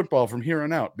Idaho football from here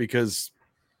on out, because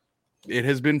it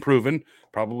has been proven,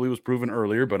 probably was proven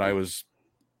earlier, but I was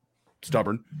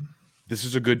stubborn. This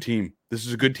is a good team. This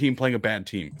is a good team playing a bad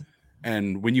team.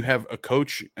 And when you have a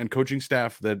coach and coaching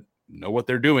staff that know what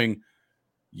they're doing,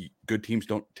 good teams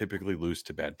don't typically lose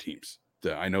to bad teams.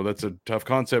 I know that's a tough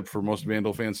concept for most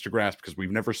Vandal fans to grasp because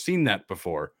we've never seen that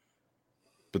before.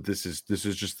 But this is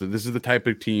the type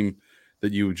of team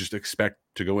that you just expect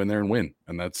to go in there and win.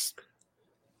 And it's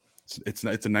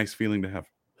a nice feeling to have.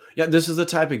 Yeah, this is the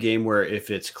type of game where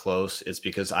if it's close, it's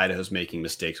because Idaho's making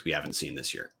mistakes we haven't seen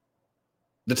this year.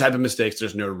 The type of mistakes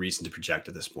there's no reason to project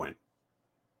at this point.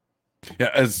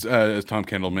 Yeah, as Tom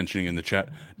Kendall mentioning in the chat,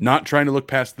 not trying to look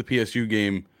past the PSU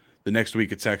game the next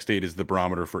week at Sac State is the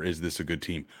barometer for, is this a good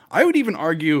team? I would even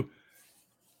argue,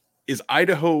 if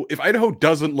Idaho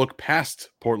doesn't look past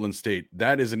Portland State,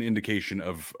 that is an indication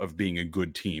of being a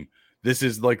good team. This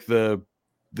is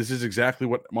exactly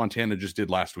what Montana just did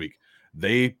last week.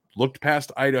 They looked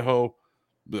past Idaho.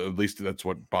 At least that's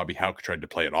what Bobby Hauck tried to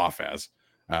play it off as.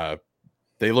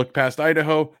 They looked past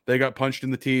Idaho. They got punched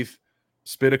in the teeth,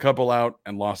 spit a couple out,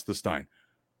 and lost the Stein.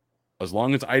 As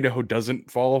long as Idaho doesn't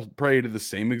fall prey to the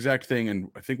same exact thing, and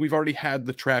I think we've already had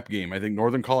the trap game. I think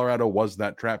Northern Colorado was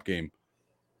that trap game.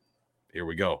 Here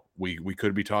we go. We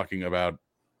could be talking about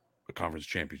a conference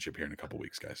championship here in a couple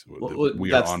weeks, guys.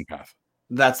 We are on path.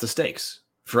 That's the stakes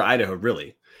for Idaho,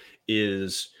 really,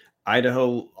 is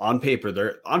Idaho on paper.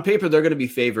 They're going to be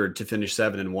favored to finish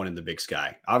 7-1 in the Big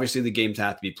Sky. Obviously, the games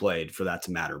have to be played for that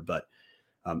to matter, but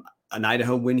an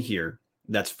Idaho win here,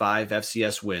 that's 5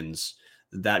 FCS wins.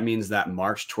 That means that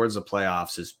march towards the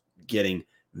playoffs is getting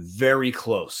very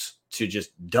close to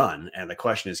just done. And the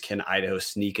question is, can Idaho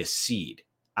sneak a seed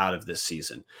out of this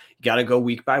season. You got to go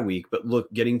week by week, but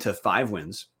look, getting to 5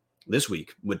 wins this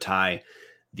week would tie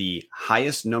the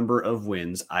highest number of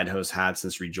wins Idaho's had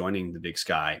since rejoining the Big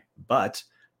Sky, but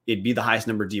it'd be the highest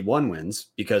number of D1 wins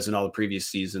because in all the previous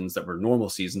seasons that were normal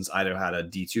seasons, Idaho had a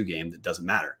D2 game that doesn't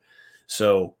matter.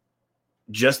 So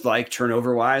just like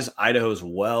turnover wise, Idaho's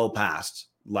well past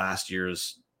last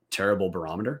year's terrible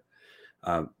barometer.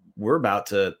 We're about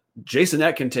to, Jason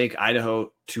Eck can take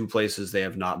Idaho to places they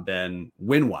have not been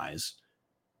win wise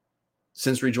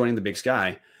since rejoining the Big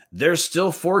Sky. There's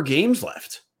still 4 games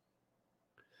left.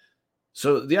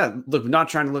 So yeah, look, not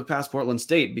trying to look past Portland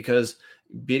State because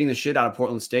beating the shit out of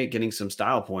Portland State, getting some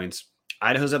style points,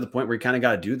 Idaho's at the point where you kind of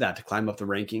got to do that to climb up the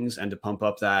rankings and to pump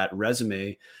up that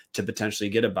resume to potentially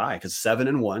get a bye, because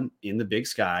 7-1 in the Big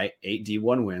Sky, 8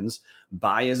 D1 wins.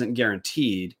 Bye isn't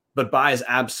guaranteed, but bye is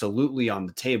absolutely on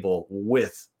the table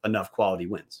with enough quality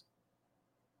wins.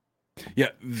 Yeah,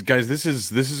 guys, this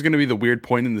is going to be the weird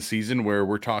point in the season where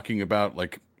we're talking about,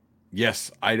 like,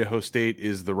 yes, Idaho State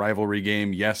is the rivalry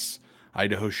game. Yes,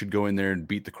 Idaho should go in there and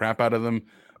beat the crap out of them.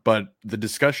 But the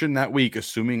discussion that week,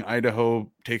 assuming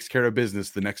Idaho takes care of business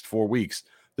the next 4 weeks,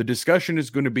 the discussion is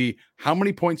going to be how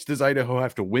many points does Idaho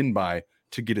have to win by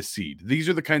to get a seed? These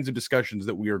are the kinds of discussions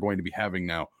that we are going to be having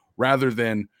now, rather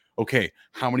than, okay,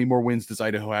 how many more wins does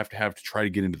Idaho have to try to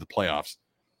get into the playoffs?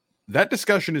 That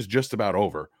discussion is just about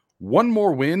over. One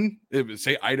more win,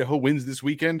 say Idaho wins this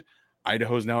weekend,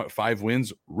 Idaho's now at 5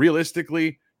 wins.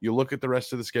 Realistically, you look at the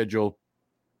rest of the schedule,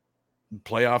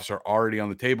 playoffs are already on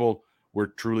the table. We're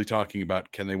truly talking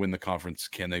about, can they win the conference?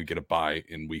 Can they get a bye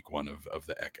in week 1 of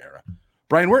the Eck era?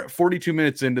 Brian, we're at 42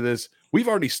 minutes into this. We've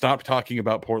already stopped talking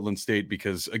about Portland State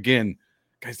because, again,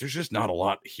 guys, there's just not a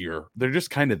lot here. They're just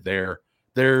kind of there.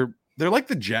 They're like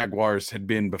the Jaguars had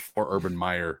been before Urban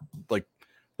Meyer. Like,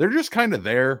 they're just kind of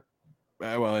there.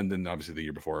 Well, and then obviously the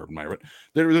year before Urban Meyer. But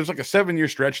there's like a 7-year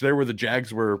stretch there where the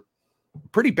Jags were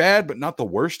pretty bad, but not the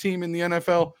worst team in the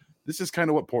NFL. This is kind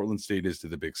of what Portland State is to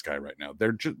the Big Sky right now.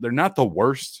 They're not the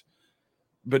worst,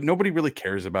 but nobody really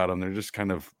cares about them. They're just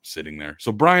kind of sitting there.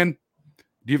 So, Brian,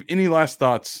 do you have any last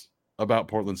thoughts about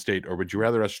Portland State, or would you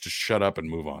rather us just shut up and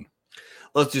move on?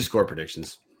 Let's do score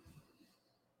predictions.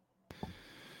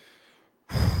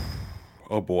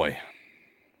 Oh, boy.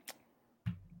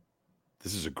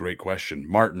 This is a great question.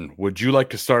 Martin, would you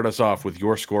like to start us off with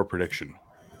your score prediction?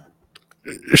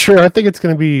 Sure. I think it's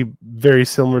going to be very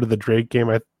similar to the Drake game.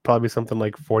 I'd probably something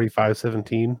like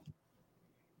 45-17.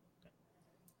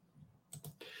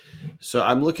 So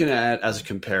I'm looking at, as a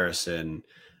comparison,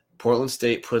 Portland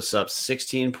State puts up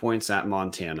 16 points at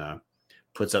Montana,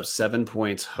 puts up 7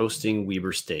 points hosting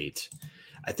Weber State.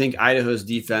 I think Idaho's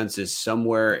defense is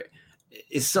somewhere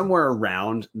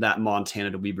around that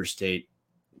Montana to Weber State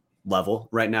level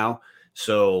right now.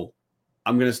 So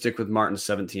I'm going to stick with Martin's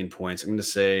 17 points. I'm going to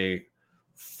say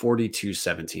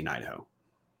 42-17 Idaho.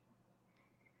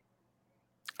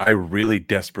 I really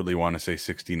desperately want to say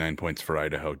 69 points for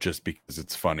Idaho just because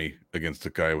it's funny against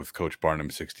a guy with Coach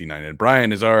Barnum 69. And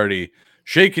Brian is already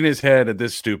shaking his head at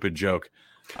this stupid joke.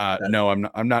 No,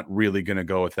 I'm not really going to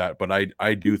go with that. But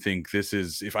I do think this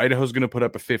is, if Idaho's going to put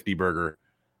up a 50 burger,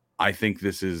 I think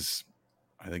this is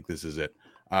it.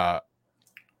 All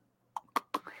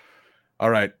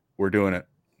right, we're doing it.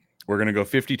 We're going to go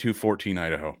 52-14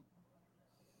 Idaho.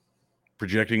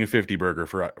 Projecting a 50 burger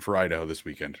for Idaho this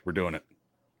weekend. We're doing it.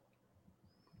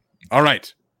 All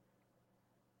right.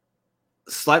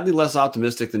 Slightly less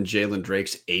optimistic than Jalen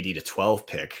Drake's 80-12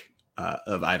 pick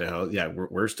of Idaho. Yeah,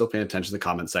 we're still paying attention to the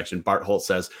comment section. Bart Holt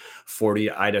says 40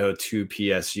 Idaho, 2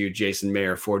 PSU. Jason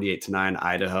Mayer, 48-9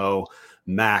 Idaho.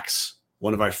 Max,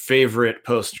 one of our favorite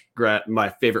grad.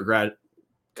 God,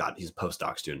 he's a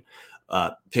postdoc student.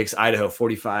 Picks Idaho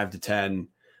 45-10.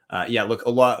 Yeah, look,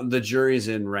 the jury's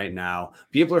in right now.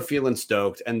 People are feeling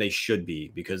stoked, and they should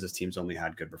be because this team's only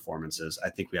had good performances. I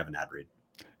think we have an ad read.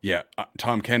 Yeah,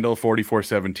 Tom Kendall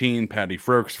 44-17, Patty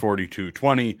Frokes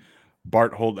 42-20,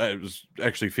 Bart Holt it was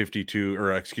actually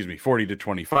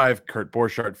 40-25, Kurt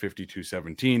Borchardt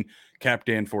 52-17, Cap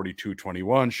Dan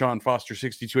 42-21, Sean Foster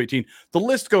 62-18. The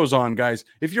list goes on, guys.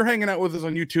 If you're hanging out with us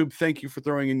on YouTube, thank you for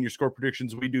throwing in your score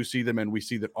predictions. We do see them, and we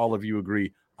see that all of you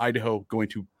agree. Idaho going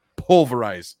to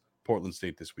pulverize Portland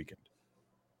State this weekend.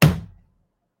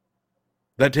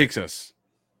 That takes us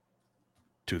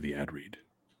to the ad read.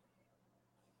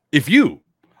 If you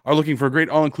are looking for a great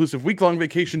all-inclusive week-long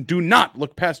vacation, do not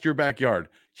look past your backyard.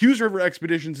 Hughes River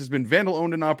Expeditions has been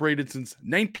Vandal-owned and operated since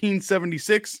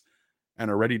 1976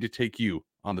 and are ready to take you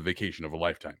on the vacation of a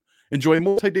lifetime. Enjoy a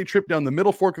multi-day trip down the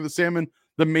Middle Fork of the Salmon,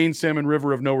 the main Salmon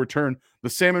River of no return, the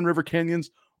Salmon River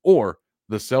Canyons, or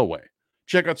the Selway.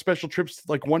 Check out special trips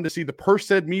like one to see the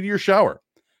Perseid meteor shower.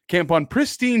 Camp on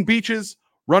pristine beaches,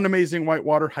 run amazing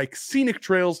whitewater, hike scenic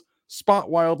trails, spot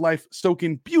wildlife, soak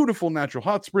in beautiful natural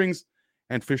hot springs,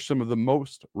 and fish some of the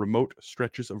most remote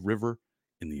stretches of river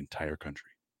in the entire country.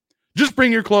 Just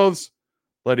bring your clothes.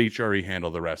 Let HRE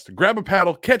handle the rest. Grab a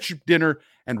paddle, catch dinner,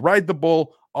 and ride the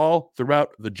bull all throughout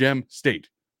the Gem State.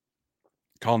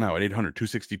 Call now at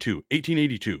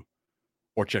 800-262-1882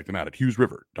 or check them out at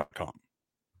hughesriver.com.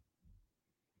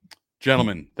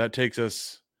 Gentlemen, that takes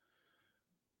us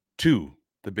to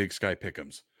the Big Sky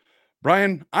Pick'ems.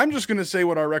 Brian, I'm just going to say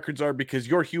what our records are because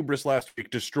your hubris last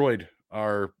week destroyed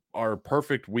our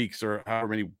perfect weeks, or however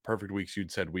many perfect weeks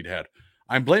you'd said we'd had.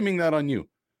 I'm blaming that on you.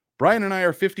 Brian and I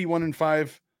are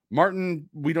 51-5. Martin,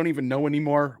 we don't even know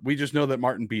anymore. We just know that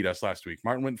Martin beat us last week.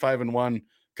 Martin went 5-1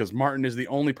 because Martin is the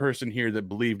only person here that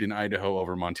believed in Idaho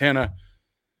over Montana.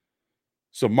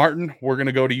 So, Martin, we're going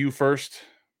to go to you first.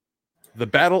 The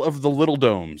Battle of the Little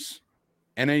Domes,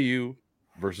 NAU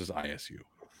versus ISU.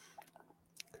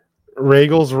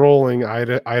 Regal's rolling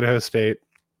Idaho State.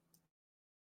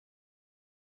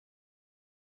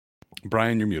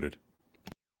 Brian, you're muted.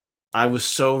 I was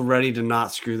so ready to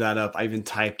not screw that up. I even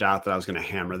typed out that I was going to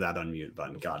hammer that unmute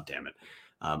button. God damn it.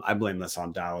 I blame this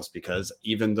on Dallas because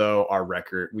even though our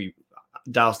record,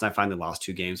 Dallas and I finally lost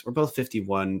 2 games. We're both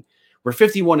 51. We're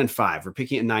 51-5. We're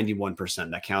picking at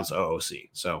 91%. That counts OOC.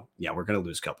 So yeah, we're going to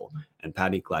lose a couple. And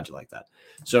Patty, glad you like that.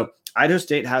 So Idaho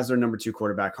State has their number 2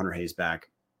 quarterback, Hunter Hayes, back,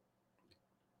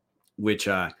 which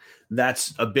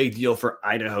that's a big deal for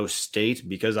Idaho State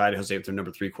because Idaho State, their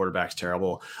number 3 quarterback's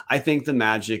terrible. I think the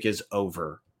magic is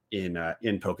over in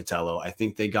Pocatello. I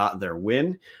think they got their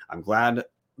win. I'm glad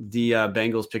the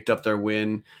Bengals picked up their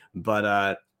win,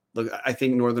 but look, I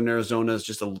think Northern Arizona is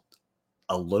just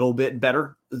a little bit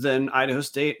better than Idaho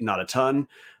State, not a ton.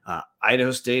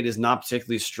 Idaho State is not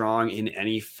particularly strong in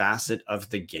any facet of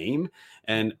the game.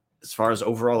 And as far as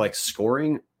overall like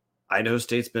scoring, Idaho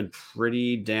State's been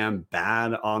pretty damn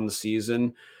bad on the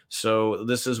season. So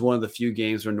this is one of the few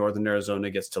games where Northern Arizona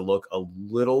gets to look a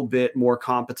little bit more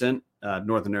competent.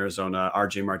 Northern Arizona,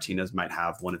 RJ Martinez might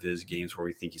have one of his games where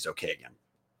we think he's okay again.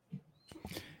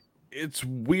 It's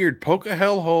weird.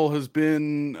 Pocatello has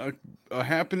been a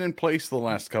happening place the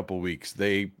last couple of weeks.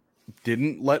 They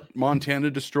didn't let Montana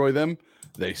destroy them.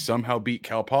 They somehow beat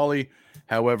Cal Poly.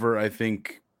 However, I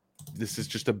think this is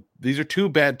just these are 2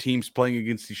 bad teams playing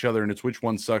against each other, and it's which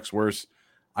one sucks worse.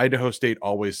 Idaho State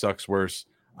always sucks worse.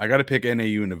 I got to pick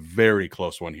NAU in a very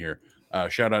close one here.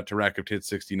 Shout out to Rack of Tits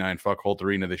 69. Fuck Holt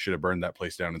Arena. They should have burned that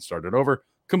place down and started over.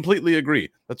 Completely agree.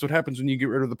 That's what happens when you get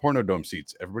rid of the Porno Dome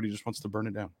seats. Everybody just wants to burn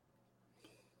it down.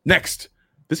 Next,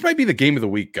 this might be the game of the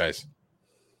week, guys.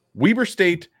 Weber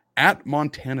State at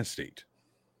Montana State.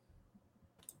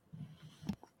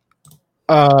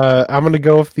 I'm going to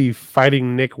go with the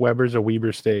Fighting Nick Webbers of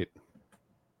Weber State.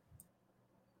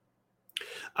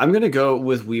 I'm going to go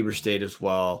with Weber State as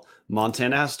well.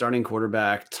 Montana has starting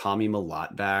quarterback Tommy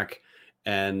Mellott back.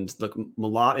 And look,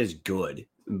 Mellott is good,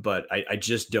 but I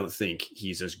just don't think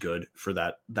he's as good for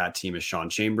that team as Sean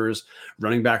Chambers.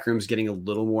 Running back room's getting a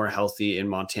little more healthy in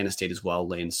Montana State as well.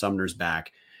 Lane Sumner's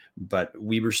back. But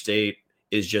Weber State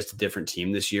is just a different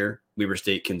team this year. Weber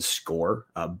State can score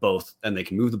both, and they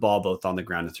can move the ball both on the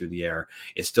ground and through the air.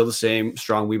 It's still the same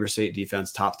strong Weber State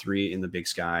defense, top 3 in the Big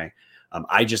Sky.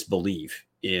 I just believe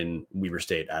in Weber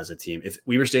State as a team. If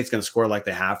Weber State's going to score like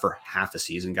they have for half the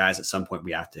season, guys, at some point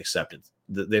we have to accept it.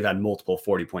 They've had multiple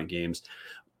 40-point games.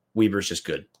 Weber's just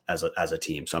good as a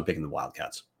team, so I'm picking the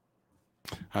Wildcats.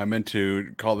 I meant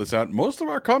to call this out. Most of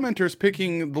our commenters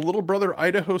picking the little brother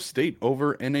Idaho State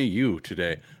over NAU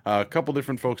today. A couple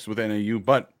different folks with NAU,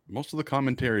 but most of the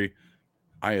commentary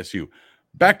ISU.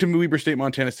 Back to Weber State,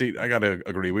 Montana State. I got to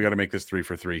agree. We got to make this 3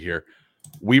 for 3 here.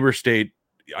 Weber State,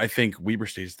 I think Weber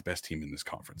State is the best team in this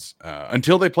conference.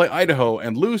 Until they play Idaho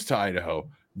and lose to Idaho,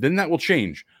 then that will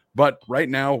change. But right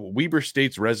now, Weber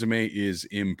State's resume is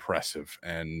impressive.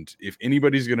 And if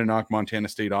anybody's going to knock Montana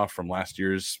State off from last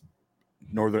year's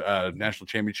Northern National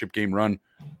Championship game run,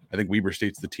 I think Weber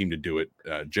State's the team to do it.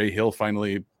 Jay Hill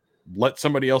finally let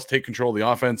somebody else take control of the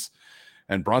offense,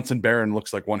 and Bronson Barron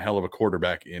looks like one hell of a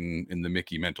quarterback in the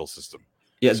Mickey mental system.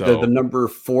 Yeah, so, the number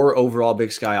 4 overall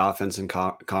Big Sky offense in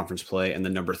conference play and the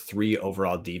number 3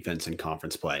 overall defense in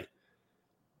conference play.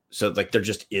 So, like, there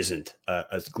just isn't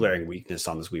a glaring weakness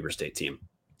on this Weber State team.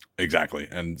 Exactly.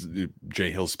 And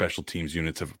Jay Hill's special teams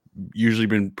units have usually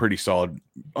been pretty solid,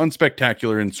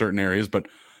 unspectacular in certain areas, but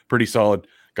pretty solid.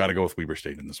 Got to go with Weber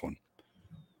State in this one.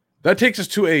 That takes us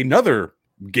to another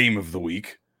game of the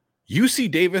week.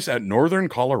 UC Davis at Northern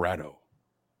Colorado.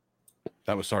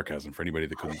 That was sarcasm for anybody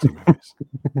that couldn't see my face.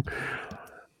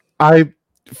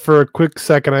 For a quick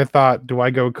second, I thought, do I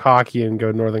go cocky and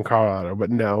go Northern Colorado?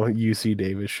 But no, UC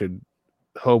Davis should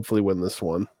hopefully win this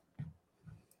one.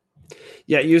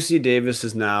 Yeah, UC Davis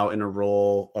is now in a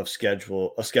role of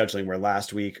scheduling where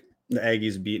last week the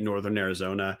Aggies beat Northern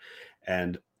Arizona,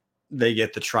 and they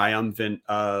get the triumphant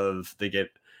of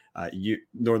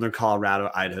Northern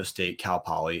Colorado, Idaho State, Cal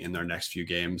Poly in their next few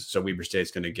games. So Weber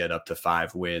State's going to get up to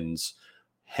 5 wins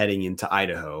heading into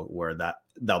Idaho, where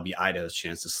that'll be Idaho's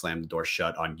chance to slam the door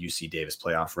shut on UC Davis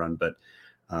playoff run. But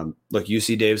look,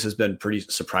 UC Davis has been pretty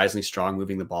surprisingly strong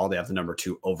moving the ball. They have the number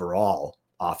 2 overall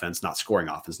offense, not scoring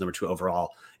offense, number 2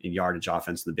 overall in yardage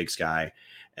offense in the Big Sky.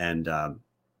 And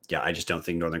I just don't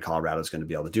think Northern Colorado is going to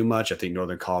be able to do much. I think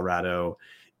Northern Colorado,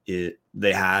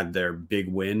 they had their big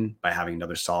win by having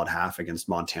another solid half against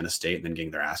Montana State and then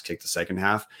getting their ass kicked the second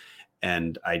half.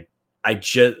 And I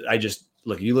just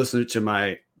look, you listen to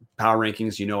my power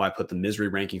rankings, you know I put the misery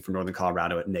ranking for Northern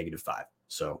Colorado at -5.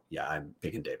 So yeah, I'm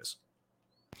picking Davis.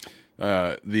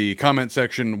 The comment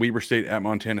section, Weber State at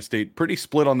Montana State, pretty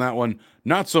split on that one.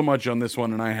 Not so much on this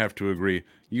one, and I have to agree.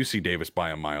 UC Davis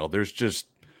by a mile. There's just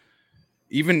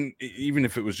even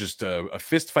if it was just a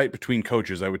fist fight between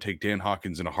coaches, I would take Dan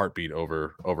Hawkins in a heartbeat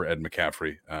over Ed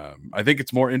McCaffrey. I think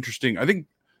it's more interesting. I think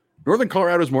Northern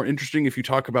Colorado is more interesting if you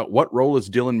talk about what role is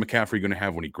Dylan McCaffrey going to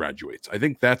have when he graduates. I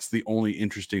think that's the only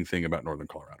interesting thing about Northern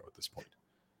Colorado at this point.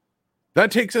 That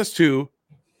takes us to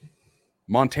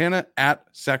Montana at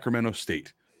Sacramento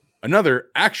State. Another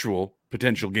actual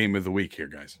potential game of the week here,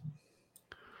 guys.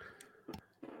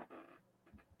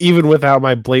 Even without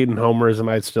my blatant homerism,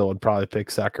 I still would probably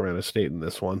pick Sacramento State in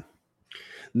this one.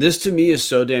 This to me is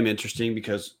so damn interesting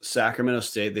because Sacramento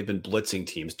State, they've been blitzing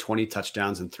teams, 20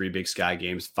 touchdowns in 3 Big Sky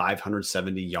games,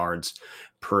 570 yards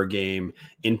per game.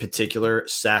 In particular,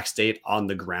 Sac State on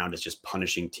the ground is just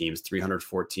punishing teams,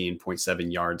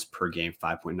 314.7 yards per game,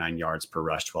 5.9 yards per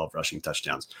rush, 12 rushing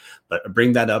touchdowns. But I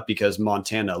bring that up because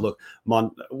Montana, look,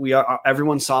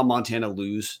 everyone saw Montana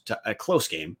lose a close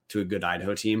game to a good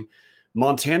Idaho team.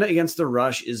 Montana against the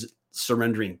rush is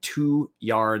surrendering 2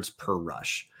 yards per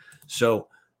rush. So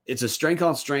it's a strength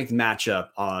on strength matchup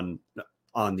on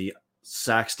the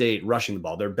Sac State rushing the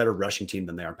ball. They're a better rushing team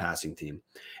than they are passing team.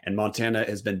 And Montana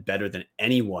has been better than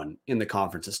anyone in the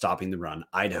conference at stopping the run.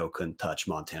 Idaho couldn't touch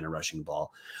Montana rushing the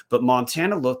ball. But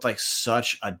Montana looked like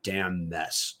such a damn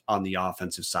mess on the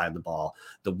offensive side of the ball.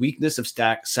 The weakness of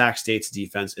Sac State's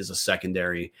defense is a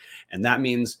secondary. And that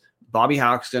means Bobby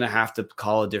Hauck's going to have to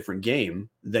call a different game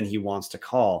than he wants to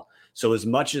call. So as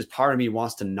much as part of me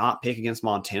wants to not pick against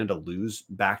Montana to lose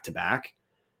back-to-back,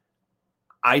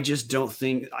 I just don't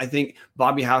think – I think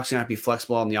Bobby Hauck's going to have to be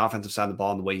flexible on the offensive side of the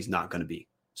ball in the way he's not going to be.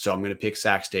 So I'm going to pick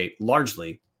Sac State,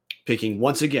 largely picking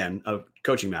once again a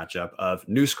coaching matchup of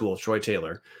new school Troy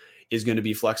Taylor is going to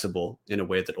be flexible in a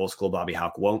way that old school Bobby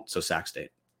Hauck won't, so Sac State.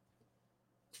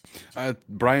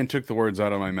 Brian took the words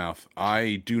out of my mouth.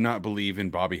 I do not believe in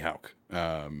Bobby Hauck.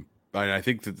 I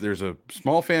think that there's a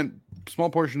small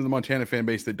portion of the Montana fan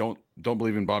base that don't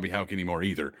believe in Bobby Hauck anymore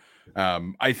either.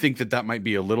 I think that might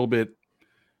be a little bit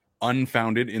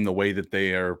unfounded in the way that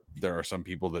there are some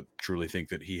people that truly think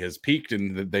that he has peaked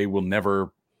and that they will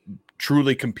never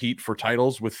truly compete for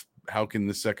titles with Hauck in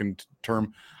the second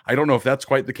term. I don't know if that's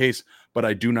quite the case, but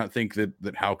I do not think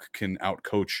that Hauck can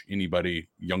outcoach anybody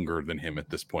younger than him at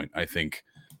this point. I think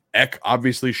Eck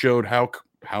obviously showed Hauck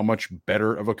how much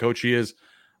better of a coach he is.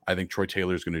 I think Troy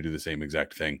Taylor is going to do the same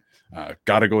exact thing.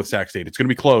 Got to go with Sac State. It's going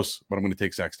to be close, but I'm going to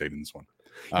take Sac State in this one.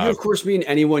 You, of course, mean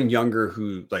anyone younger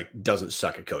who doesn't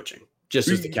suck at coaching, just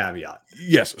as the caveat.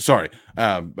 Yes, sorry.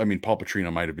 I mean, Paul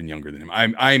Petrino might have been younger than him.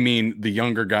 I mean, the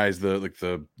younger guys,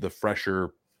 the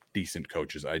fresher, decent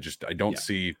coaches. I don't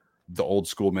see the old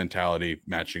school mentality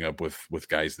matching up with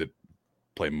guys that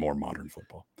play more modern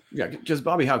football. Yeah, because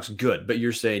Bobby Hauck's good, but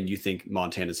you're saying you think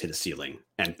Montana's hit a ceiling,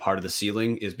 and part of the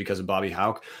ceiling is because of Bobby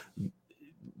Hauck.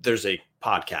 There's a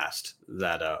podcast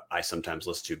that I sometimes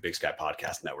listen to, Big Sky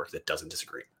Podcast Network, that doesn't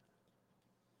disagree.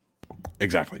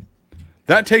 Exactly.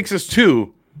 That takes us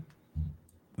to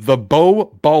the Bo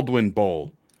Baldwin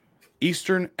Bowl,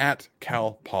 Eastern at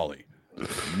Cal Poly.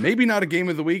 Maybe not a game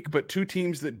of the week, but two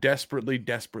teams that desperately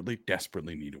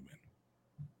need a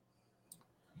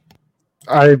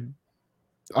win.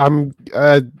 I'm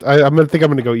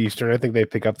gonna go Eastern. I think they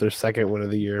pick up their second win of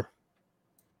the year.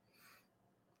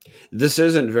 This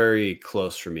isn't very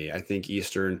close for me. I think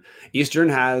Eastern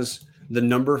has the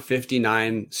number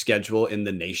 59 schedule in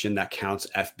the nation that counts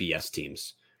FBS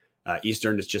teams.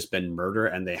 Eastern has just been murder,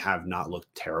 and they have not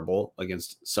looked terrible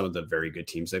against some of the very good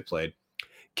teams they played.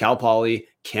 Cal Poly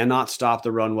cannot stop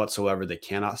the run whatsoever. They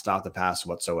cannot stop the pass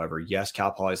whatsoever. Yes,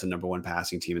 Cal Poly is the number one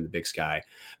passing team in the Big Sky,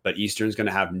 but Eastern's going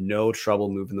to have no trouble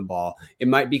moving the ball. It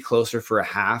might be closer for a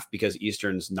half because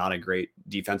Eastern's not a great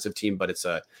defensive team, but it's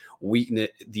a weakness.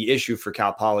 The issue for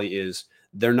Cal Poly is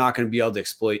they're not going to be able to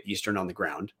exploit Eastern on the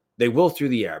ground. They will through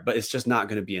the air, but it's just not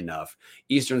going to be enough.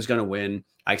 Eastern's going to win.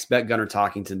 I expect Gunnar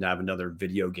Talkington to have another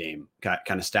video game kind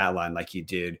of stat line like he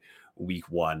did week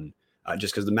 1.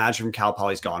 Just because the magic from Cal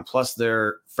Poly's gone. Plus,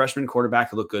 their freshman quarterback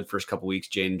who looked good first couple weeks,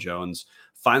 Jaden Jones,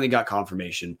 finally got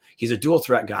confirmation. He's a dual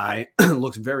threat guy,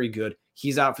 looks very good.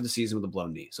 He's out for the season with a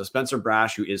blown knee. So Spencer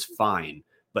Brash, who is fine,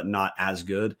 but not as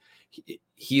good,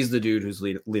 he's the dude who's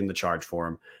leading the charge for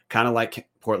him. Kind of like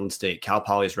Portland State. Cal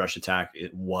Poly's rush attack,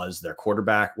 it was their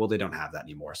quarterback. Well, they don't have that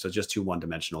anymore. So just too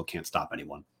one-dimensional, can't stop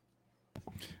anyone.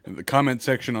 The comment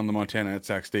section on the Montana at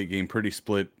Sac State game, pretty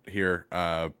split here.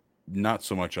 Not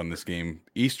so much on this game.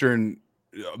 Eastern,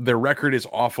 their record is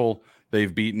awful.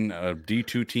 They've beaten a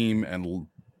D2 team and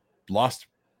lost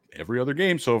every other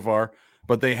game so far,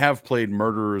 but they have played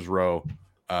Murderers Row.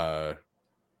 They'd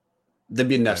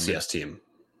be an FCS team.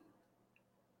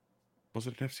 Was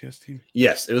it an FCS team?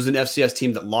 Yes, it was an FCS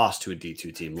team that lost to a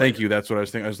D2 team. Thank you. That's what I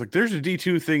was thinking. I was like, there's a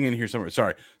D2 thing in here somewhere.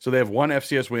 Sorry. So they have one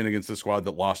FCS win against the squad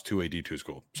that lost to a D2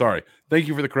 school. Sorry. Thank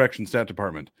you for the correction, stat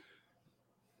department.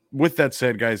 With that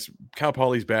said, guys, Cal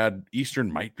Poly's bad. Eastern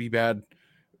might be bad.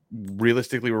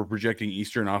 Realistically, we're projecting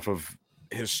Eastern off of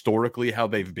historically how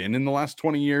they've been in the last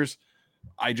 20 years.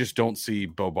 I just don't see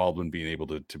Bo Baldwin being able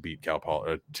to beat Cal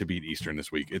Poly, to beat Eastern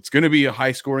this week. It's going to be a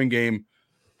high scoring game,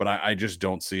 but I just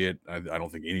don't see it. I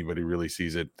don't think anybody really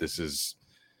sees it. This is,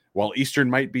 while Eastern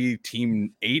might be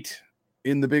team 8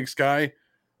 in the Big Sky,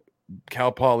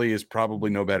 Cal Poly is probably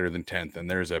no better than 10th, and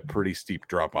there's a pretty steep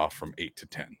drop off from 8 to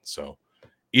 10. So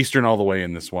Eastern all the way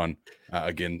in this one.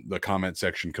 Again, the comment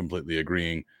section completely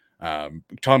agreeing.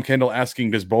 Tom Kendall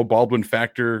asking, does Bo Baldwin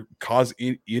factor cause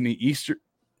any Eastern?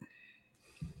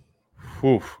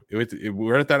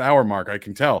 We're at that hour mark, I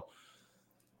can tell.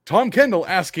 Tom Kendall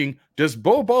asking, does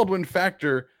Bo Baldwin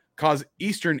factor cause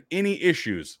Eastern any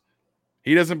issues?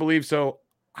 He doesn't believe so.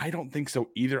 I don't think so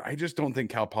either. I just don't think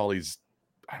Cal Poly's,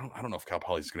 I don't know if Cal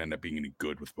Poly's going to end up being any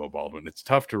good with Bo Baldwin. It's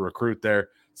tough to recruit there.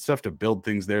 It's tough to build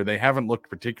things there. They haven't looked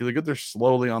particularly good. They're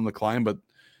slowly on the climb, but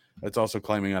that's also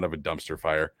climbing out of a dumpster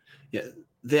fire. Yeah,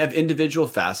 they have individual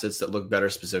facets that look better,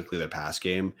 specifically their pass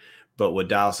game. But what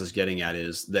Dallas is getting at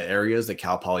is the areas that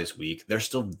Cal Poly's weak, they're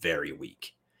still very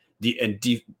weak.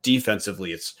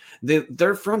 Defensively,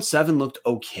 their front seven looked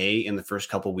okay in the first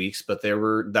couple weeks, but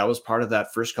that was part of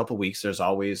that first couple weeks. There's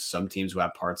always some teams who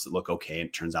have parts that look okay, and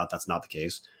it turns out that's not the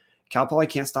case. Cal Poly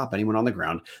can't stop anyone on the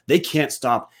ground. They can't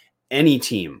stop any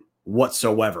team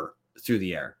whatsoever through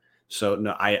the air. So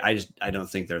no, I don't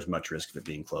think there's much risk of it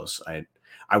being close.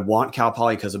 I want Cal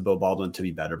Poly because of Bo Baldwin to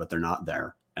be better, but they're not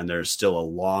there, and there's still a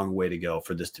long way to go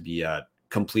for this to be a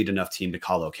complete enough team to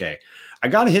call okay. I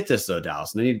got to hit this though,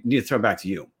 Dallas, and I need to throw it back to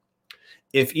you.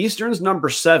 If Eastern's number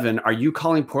 7, are you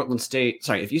calling Portland State?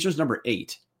 Sorry, if Eastern's number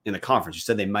 8 in the conference, you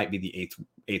said they might be the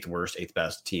eighth worst, 8th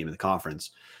best team in the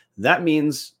conference. That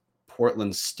means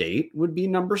Portland State would be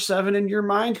number 7 in your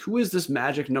mind. Who is this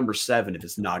magic number 7 if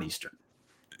it's not Eastern?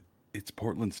 It's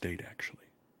Portland State, actually.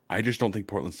 I just don't think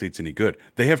Portland State's any good.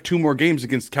 They have 2 more games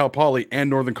against Cal Poly and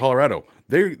Northern Colorado.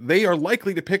 They are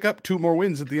likely to pick up 2 more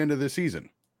wins at the end of the season.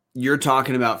 You're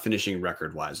talking about finishing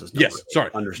record-wise. Yes, sorry.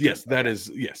 Understood. Yes, that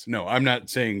is, yes. No, I'm not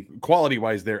saying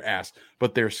quality-wise they're ass,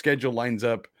 but their schedule lines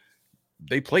up.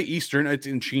 They play Eastern. It's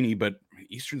in Cheney, but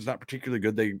Eastern's not particularly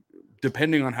good.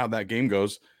 Depending on how that game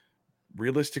goes,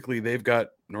 realistically, they've got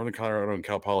Northern Colorado and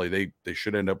Cal Poly. They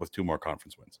should end up with 2 more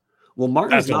conference wins. Well,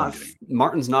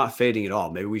 Martin's not fading at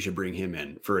all. Maybe we should bring him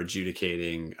in for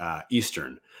adjudicating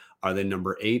Eastern. Are they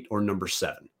number 8 or number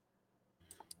 7?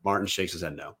 Martin shakes his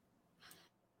head no.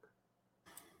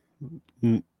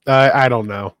 I don't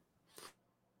know.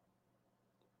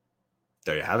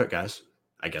 There you have it, guys.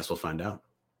 I guess we'll find out.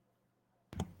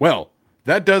 Well,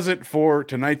 that does it for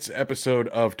tonight's episode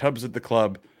of Tubs at the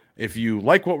Club. If you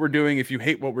like what we're doing, if you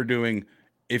hate what we're doing,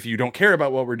 if you don't care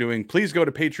about what we're doing, please go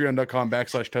to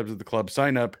patreon.com/Tubs at the Club.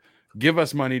 Sign up. Give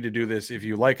us money to do this. If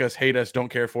you like us, hate us, don't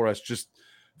care for us, just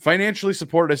financially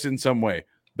support us in some way.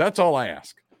 That's all I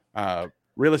ask.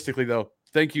 Realistically, though,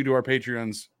 thank you to our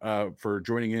Patreons for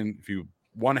joining in. If you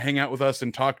want to hang out with us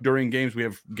and talk during games, we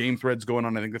have game threads going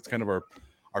on. I think that's kind of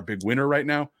our big winner right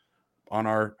now on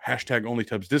our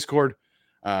 #OnlyTubs Discord.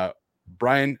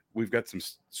 Brian, we've got some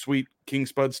sweet King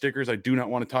Spud stickers. I do not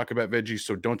want to talk about veggies,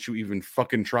 so don't you even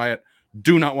fucking try it.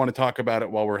 Do not want to talk about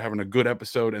it while we're having a good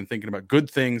episode and thinking about good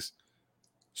things.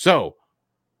 So,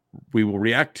 We will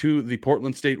react to the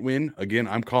Portland State win. Again,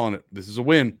 I'm calling it. This is a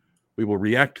win. We will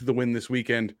react to the win this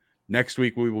weekend. Next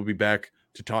week, we will be back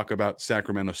to talk about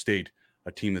Sacramento State,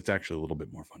 a team that's actually a little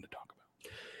bit more fun to talk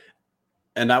about.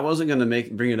 And I wasn't going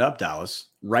to bring it up, Dallas.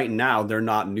 Right now, they're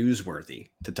not newsworthy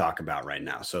to talk about right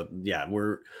now. So, yeah,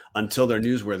 until they're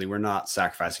newsworthy, we're not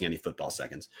sacrificing any football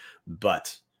seconds.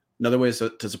 But another way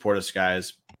to support us,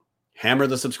 guys, hammer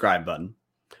the subscribe button.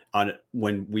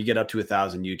 When we get up to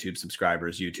 1,000 YouTube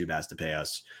subscribers, YouTube has to pay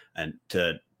us. And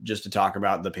to talk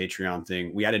about the Patreon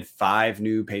thing, we added 5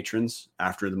 new patrons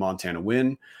after the Montana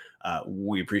win.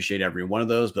 We appreciate every one of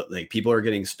those, but like people are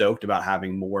getting stoked about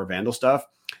having more Vandal stuff.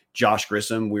 Josh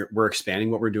Grissom, we're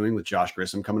expanding what we're doing with Josh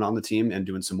Grissom coming on the team and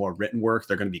doing some more written work.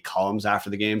 They're going to be columns after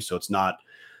the game, so it's not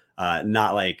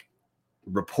like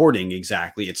reporting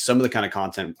exactly. It's some of the kind of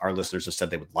content our listeners have said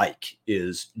they would like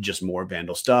is just more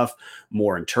Vandal stuff,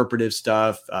 more interpretive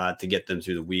stuff to get them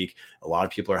through the week. A lot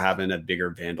of people are having a bigger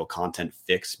Vandal content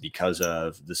fix because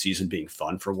of the season being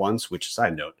fun for once, which,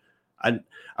 side note, I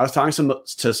was talking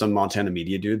to some Montana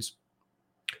media dudes.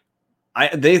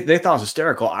 They thought it was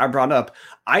hysterical. I brought up,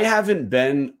 I haven't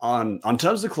been on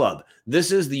Tubs the Club.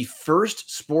 This is the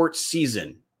first sports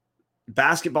season,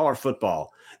 basketball or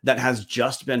football, that has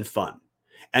just been fun.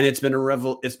 And it's been a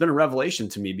revelation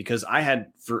to me because I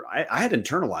had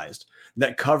internalized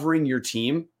that covering your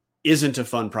team isn't a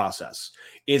fun process.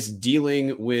 It's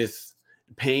dealing with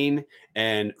pain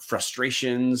and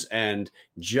frustrations and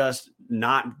just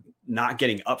not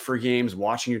getting up for games,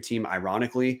 watching your team.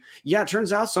 Ironically, yeah, it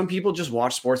turns out some people just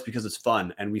watch sports because it's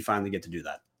fun, and we finally get to do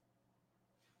that.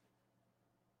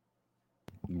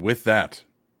 With that,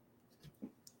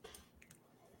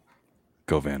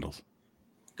 go Vandals.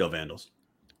 Go Vandals.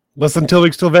 Listen till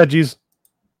there's still veggies.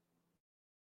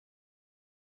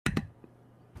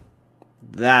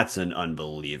 That's an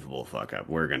unbelievable fuck up.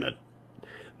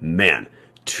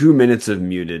 2 minutes of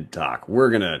muted talk. We're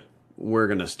gonna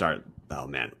start. Oh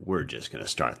man, we're just gonna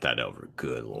start that over.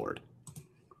 Good Lord.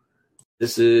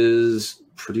 This is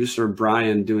producer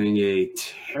Brian doing a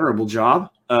terrible job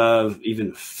of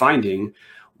even finding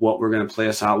what we're gonna play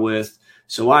us out with.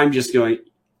 So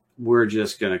we're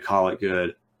just gonna call it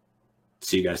good.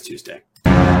 See you guys Tuesday.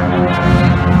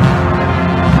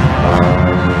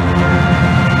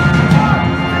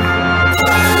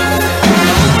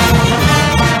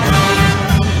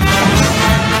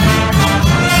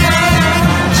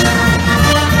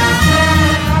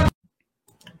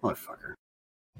 Motherfucker.